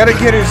 I gotta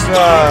get his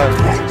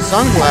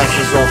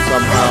sunglasses off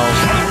somehow.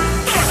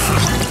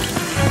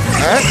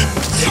 Huh?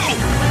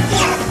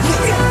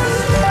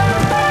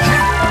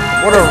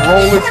 What a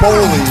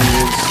roly-poly he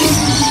is.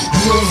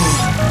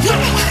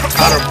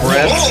 Out of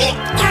breath.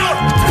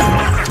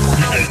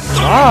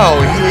 Wow,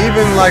 he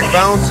even like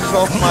bounces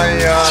off my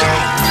wow.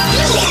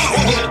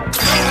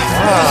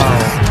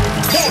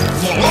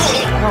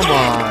 Come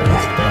on.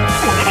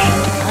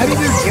 How did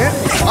you get it?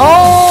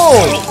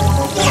 Oh!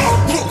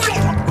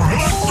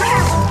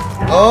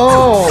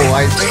 Oh,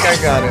 I think I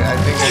got it. I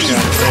think I got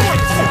it.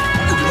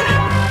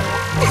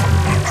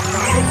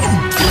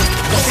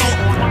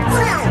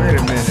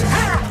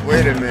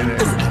 Wait a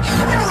minute.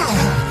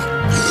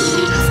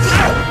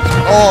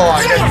 Oh,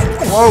 I got too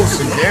close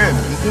again.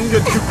 You can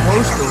get too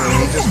close to him,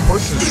 he just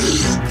pushes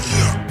you.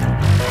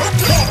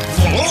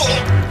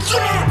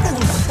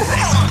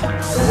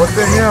 What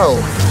the hell?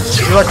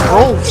 He like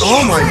rolls.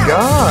 Oh my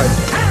god.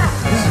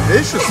 He's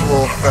vicious,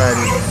 little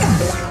fatty.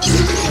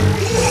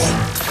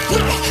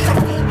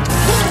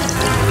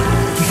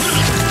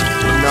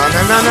 No.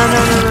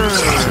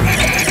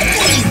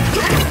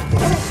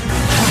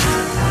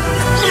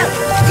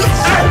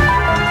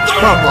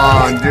 Come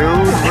on,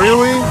 dude.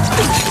 Really?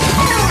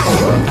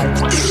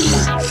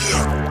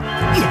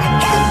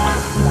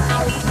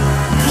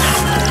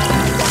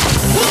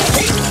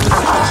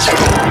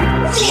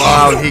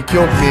 Wow, he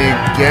killed me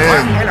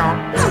again.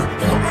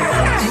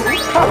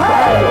 Oh my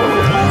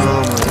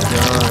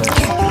god.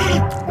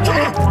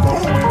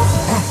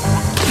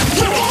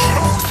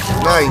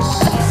 Nice.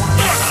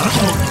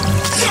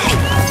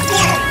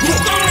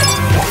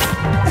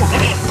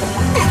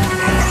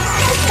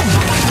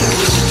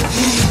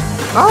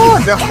 Oh,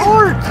 the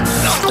heart!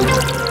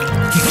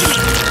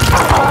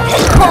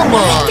 Come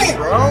on,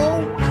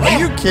 bro! Are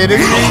you kidding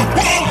me?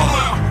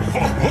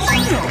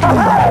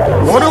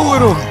 What a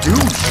little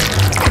douche!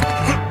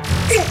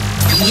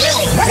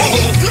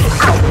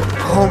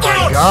 Oh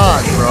my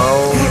god, bro!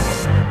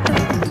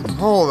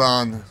 Hold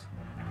on.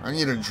 I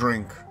need a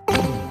drink.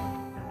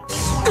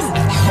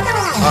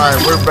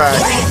 Alright, we're back.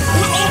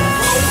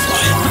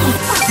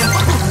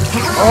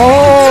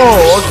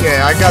 Oh, okay,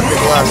 I got the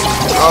glasses.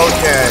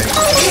 Okay.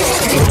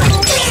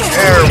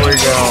 There we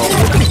go.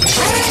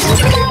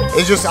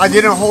 It's just, I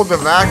didn't hold the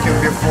vacuum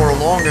before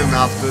long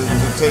enough to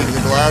take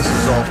the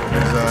glasses off of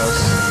his ass.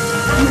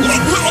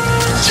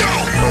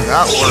 So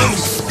that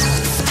works.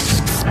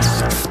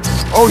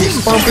 Oh,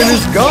 he's pumping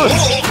his gun.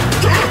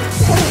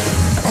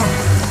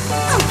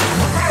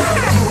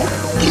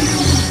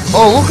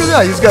 Oh, look at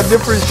that. He's got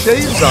different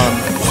shades on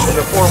in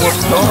the form of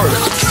stars.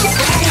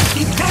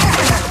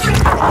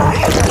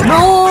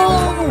 No!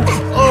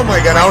 Oh my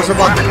god, I was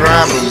about to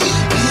grab him.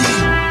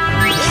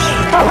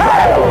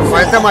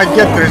 By the time I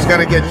get there, he's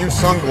gonna get new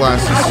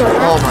sunglasses.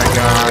 Oh my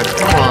god,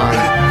 come on.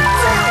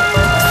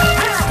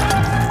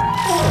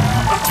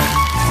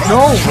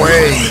 No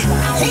way!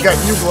 He got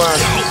new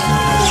glasses.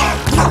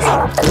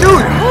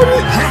 Dude, how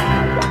did...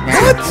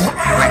 What?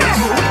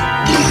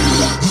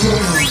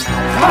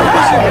 How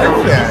does he do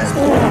that?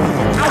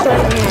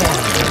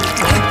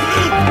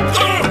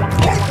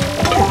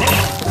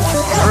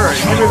 Alright,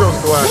 give me those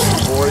glasses,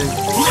 boy.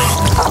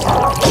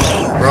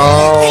 Bro,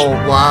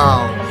 wow.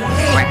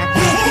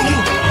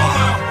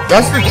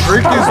 That's the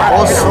trickiest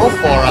boss so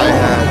far I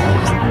had.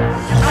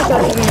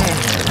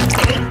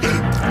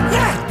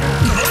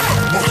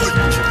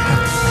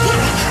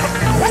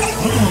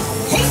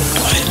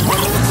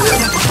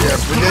 Yeah,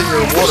 forget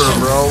your water,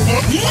 bro.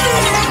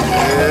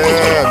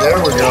 Yeah, there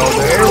we go,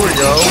 there we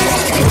go.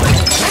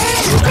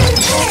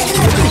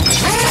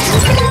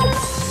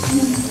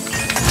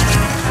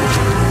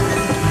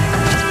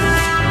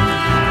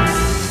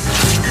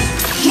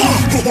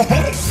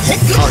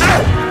 Oh,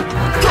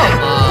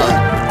 come on.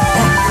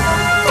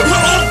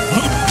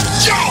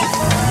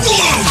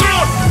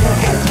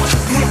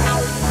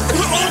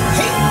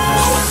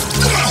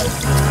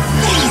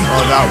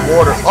 Oh, that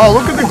water. Oh,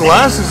 look at the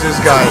glasses this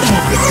guy.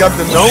 He's got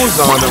the nose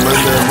on him and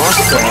the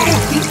mustache.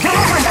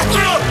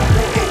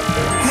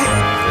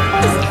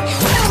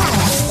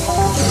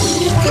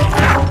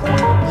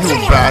 You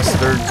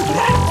bastard.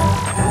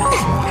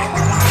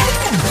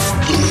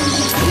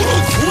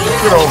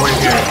 Get over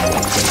here.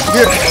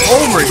 Get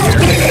over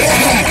here.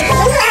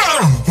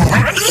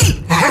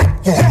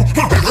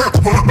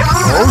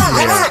 Oh,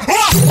 yeah.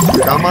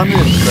 Come on in,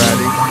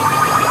 fatty.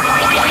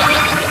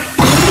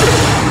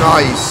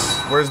 Nice.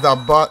 Where's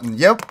that button?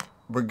 Yep,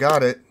 we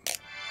got it.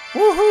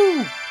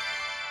 Woohoo!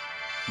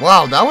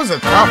 Wow, that was a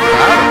tough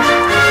battle.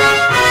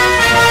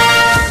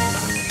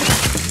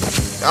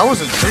 That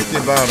was a tricky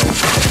battle.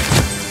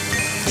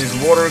 His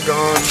water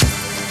gone.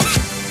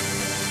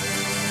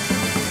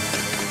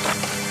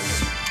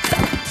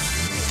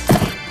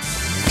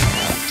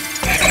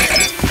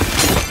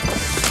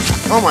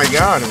 Oh my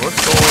god, what's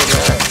going on with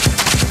that?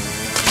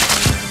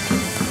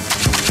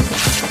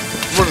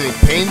 What are they,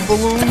 paint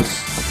balloons?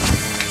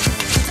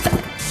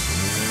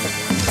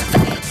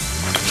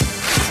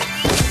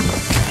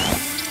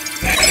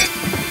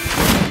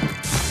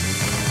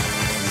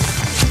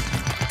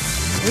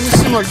 Doesn't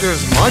seem like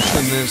there's much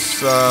in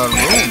this room.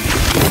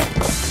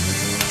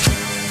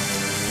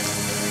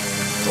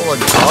 It's all like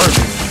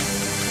garbage.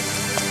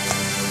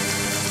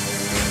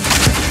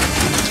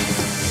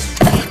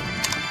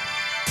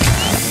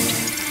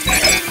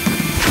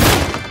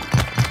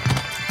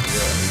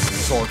 Yeah,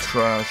 it's all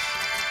trash.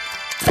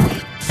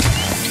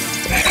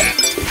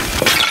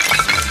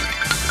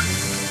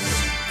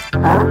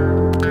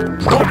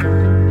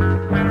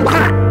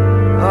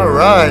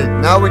 Alright,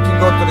 now we can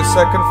go to the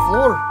second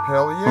floor.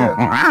 Hell yeah.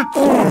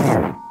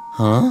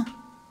 Huh?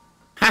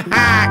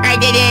 Haha, I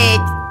did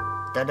it!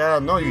 Ta-da,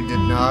 no you did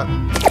not.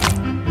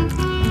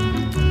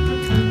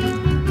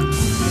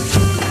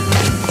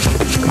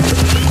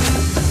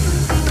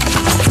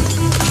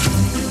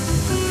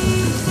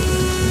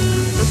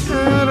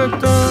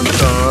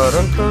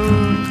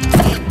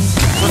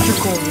 What you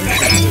call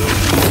music?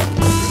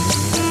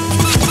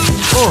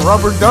 Oh,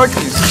 rubber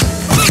duckies.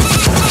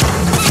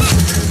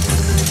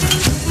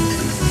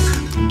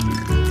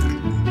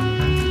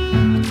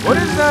 What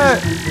is that?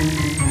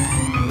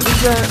 What is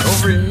that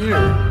over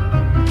here?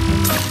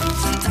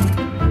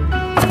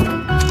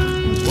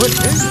 What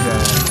is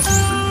that?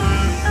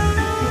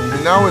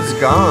 And now it's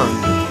gone.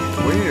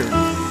 Weird.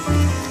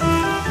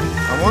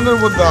 I wonder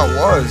what that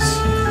was.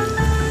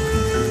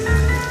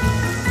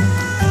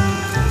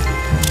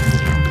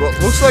 Well,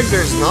 looks like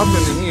there's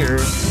nothing in here.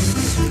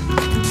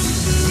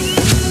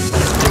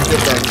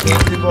 Get that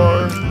candy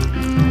bar.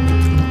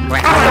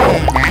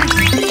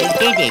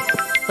 Did it.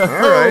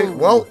 Alright,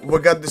 well, we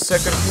got the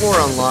second floor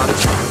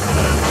unlocked,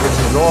 which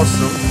is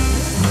awesome.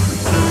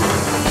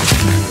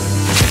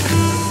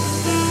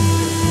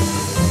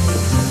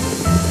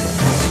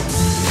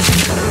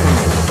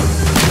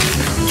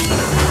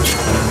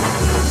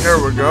 There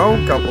we go,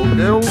 couple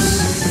bills.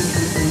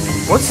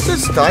 What's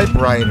this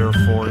typewriter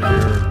for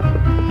here?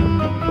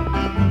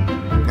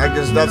 I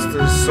guess that's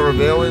the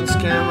surveillance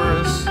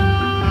cameras.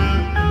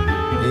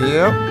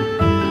 Yep.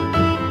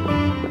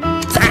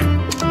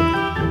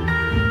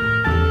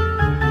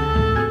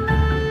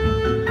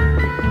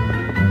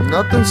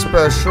 Nothing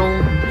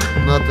special.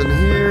 Nothing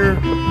here.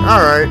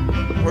 Alright.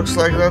 Looks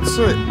like that's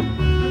it.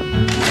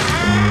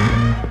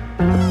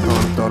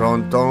 Dun,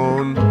 dun, dun,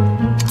 dun.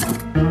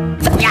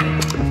 Yeah.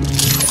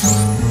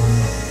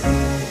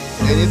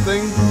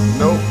 Anything?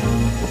 Nope.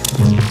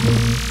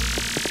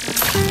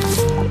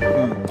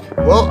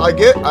 Well, I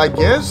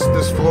guess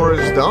this floor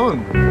is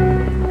done.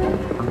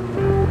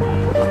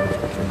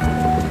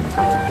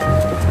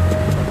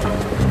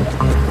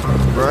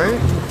 Right?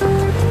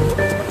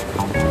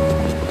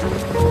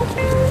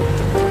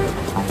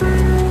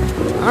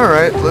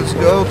 Alright, let's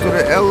go to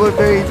the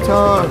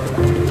elevator.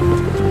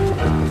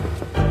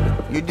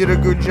 You did a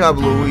good job,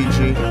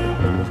 Luigi.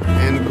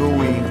 And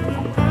Gooigi.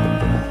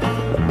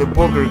 The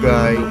booger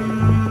guy.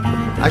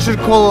 I should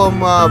call him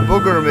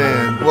Booger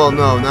Man. Well,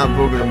 no, not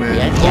Booger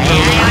Man.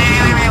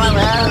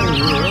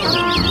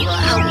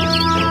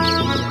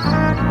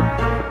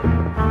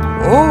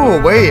 Oh,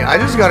 wait, I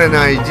just got an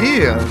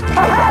idea.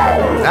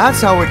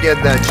 That's how we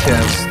get that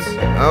chest.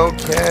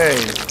 Okay.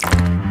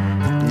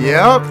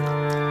 Yep.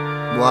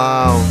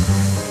 Wow.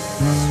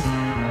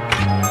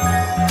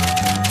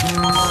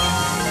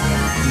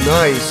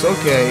 Nice.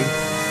 Okay.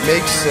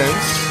 Makes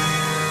sense.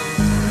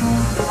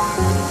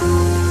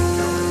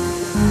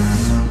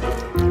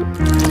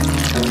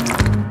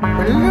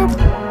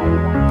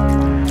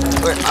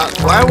 Wait,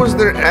 why was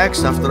there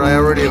X after I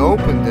already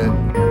opened it?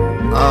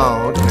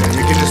 Oh, okay.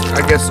 You can just,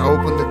 I guess,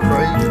 open the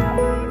crate.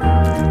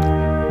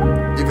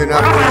 Even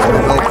after it's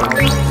been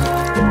opened.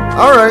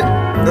 Alright,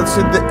 let's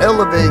hit the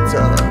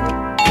elevator.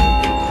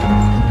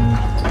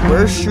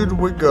 Where should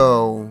we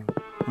go?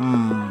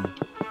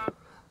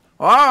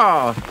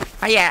 Oh,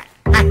 yeah.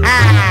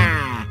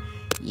 Ha-ha.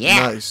 Yeah.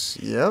 Nice,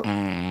 yep.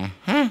 Oh.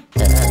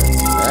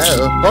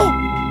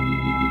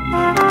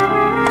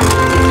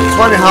 It's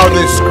funny how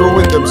they screw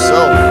in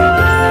themselves.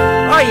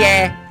 Oh,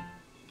 yeah.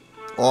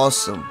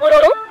 Awesome.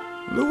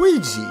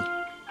 Luigi.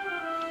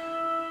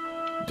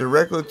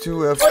 Directly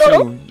to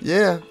F2.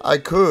 Yeah, I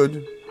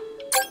could.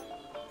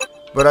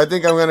 But I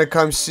think I'm gonna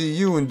come see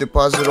you and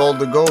deposit all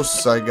the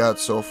ghosts I got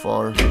so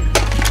far.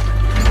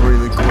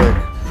 Really quick.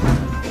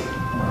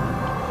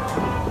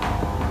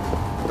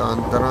 Dun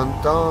dun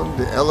dun.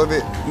 The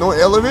elevator. No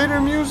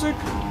elevator music?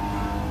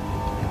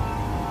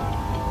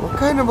 What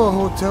kind of a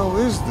hotel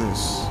is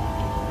this?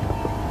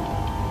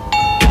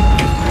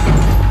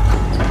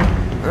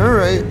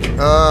 Alright,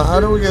 how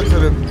do we get to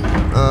the,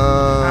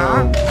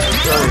 I'm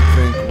trying to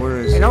think, where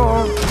is it?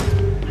 Hello.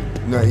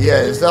 No,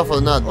 yeah, it's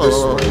definitely not this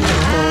way.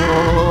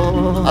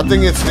 I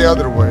think it's the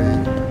other way,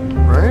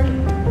 right?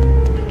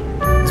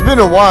 It's been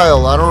a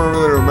while, I don't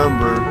really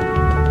remember.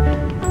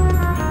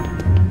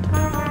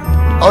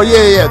 Oh,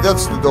 yeah,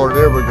 that's the door,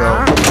 there we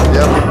go.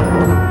 Yep.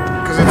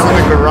 Because it's in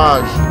the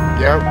garage.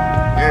 Yep,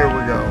 there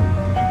we go.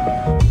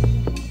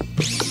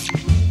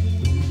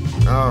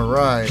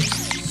 Alright,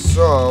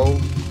 so...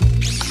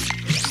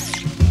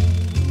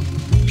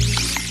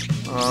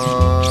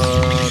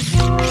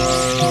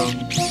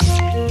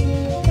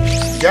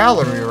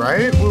 gallery,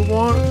 right? We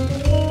want.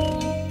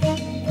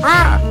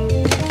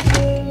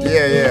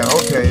 Yeah.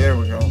 Okay, there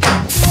we go.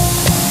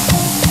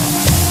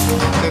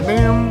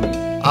 Bam.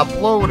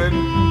 Uploaded.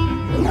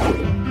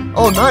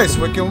 Oh, nice.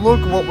 We can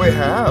look what we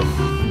have.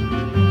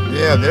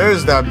 Yeah,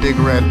 there's that big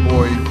red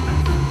boy.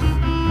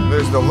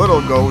 There's the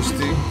little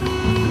ghosty.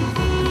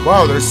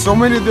 Wow, there's so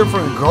many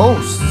different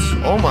ghosts.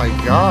 Oh my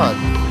god.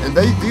 And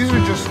these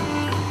are just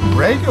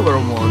regular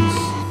ones.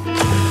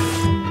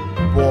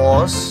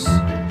 Boss.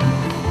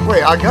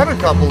 Wait, I got a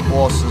couple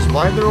bosses.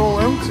 Why they're all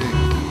empty?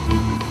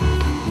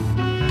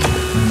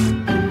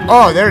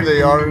 Oh, there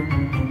they are.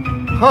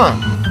 Huh.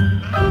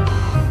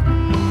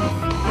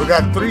 We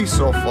got 3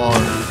 so far.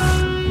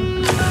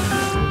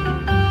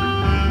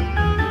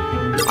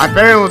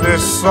 Apparently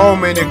there's so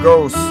many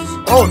ghosts.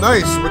 Oh,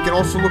 nice. We can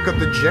also look at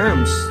the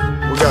gems.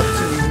 We got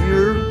 2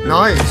 here.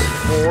 Nice.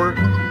 4.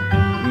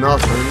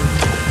 Nothing.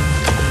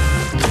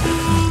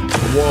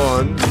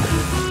 1, 3,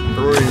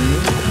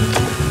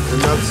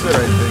 and that's it, I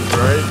think,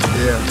 right?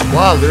 Yeah.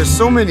 Wow, there's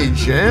so many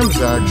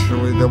gems,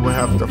 actually, that we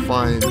have to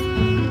find.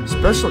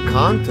 Special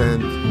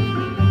content.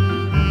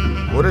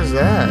 What is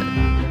that?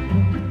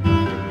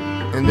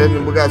 And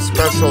then we got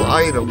special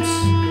items.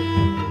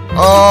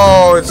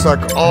 Oh, it's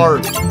like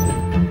art.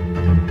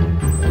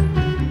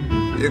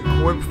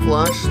 Equip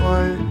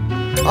flashlight.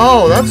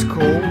 Oh, that's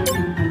cool.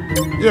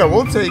 Yeah,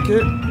 we'll take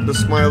it. The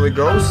smiley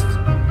ghost.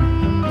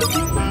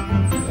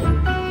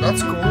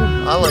 That's cool.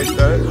 I like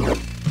that.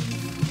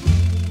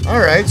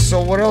 Alright, so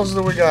what else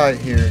do we got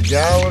here?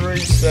 Gallery,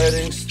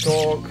 settings,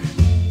 talk.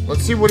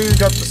 Let's see what he's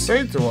got to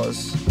say to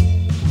us.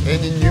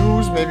 Any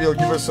news? Maybe he'll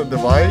give us a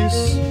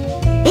device.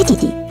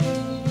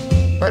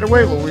 By the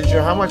way, Luigi,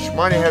 how much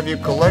money have you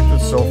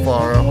collected so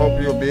far? I hope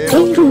you'll be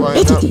able to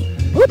line up.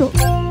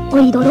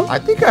 I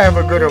think I have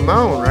a good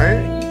amount,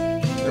 right?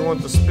 They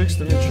want to speak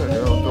to me, check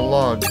out the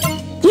log.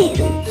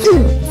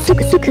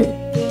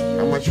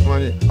 How much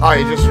money? Ah,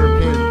 you just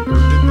repeat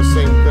the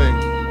same thing.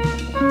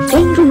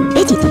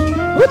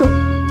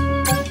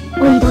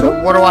 So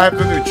what do I have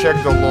to do?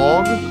 Check the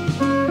log?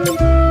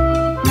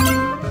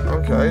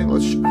 Okay,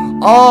 let's...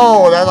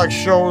 Oh, that like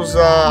shows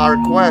our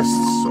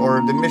quests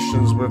or the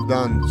missions we've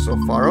done so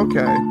far.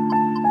 Okay.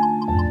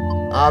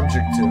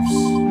 Objectives.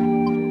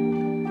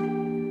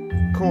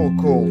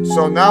 Cool.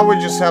 So now we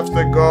just have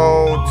to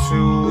go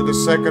to the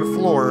 2nd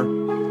floor.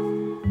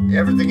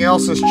 Everything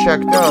else is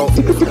checked out.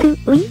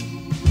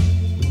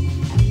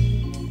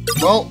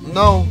 Well,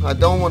 no, I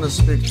don't want to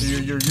speak to you.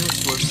 You're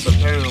useless,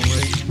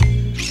 apparently.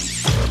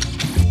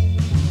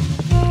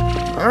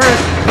 Alright.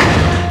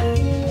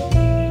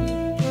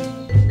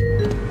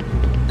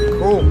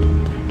 Cool.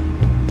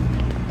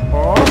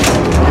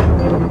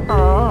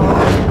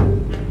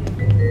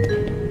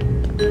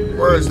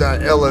 Where's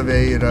that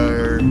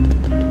elevator?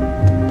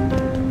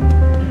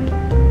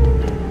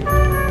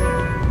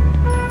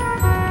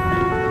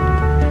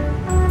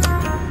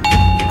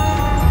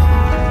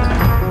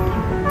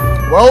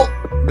 Well,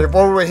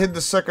 before we hit the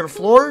 2nd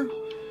floor,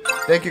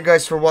 Thank you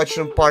guys for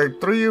watching part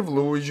 3 of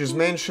Luigi's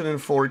Mansion in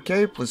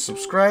 4K. Please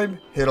subscribe,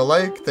 hit a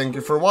like. Thank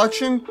you for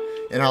watching,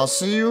 and I'll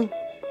see you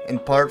in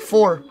part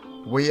 4.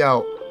 We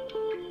out.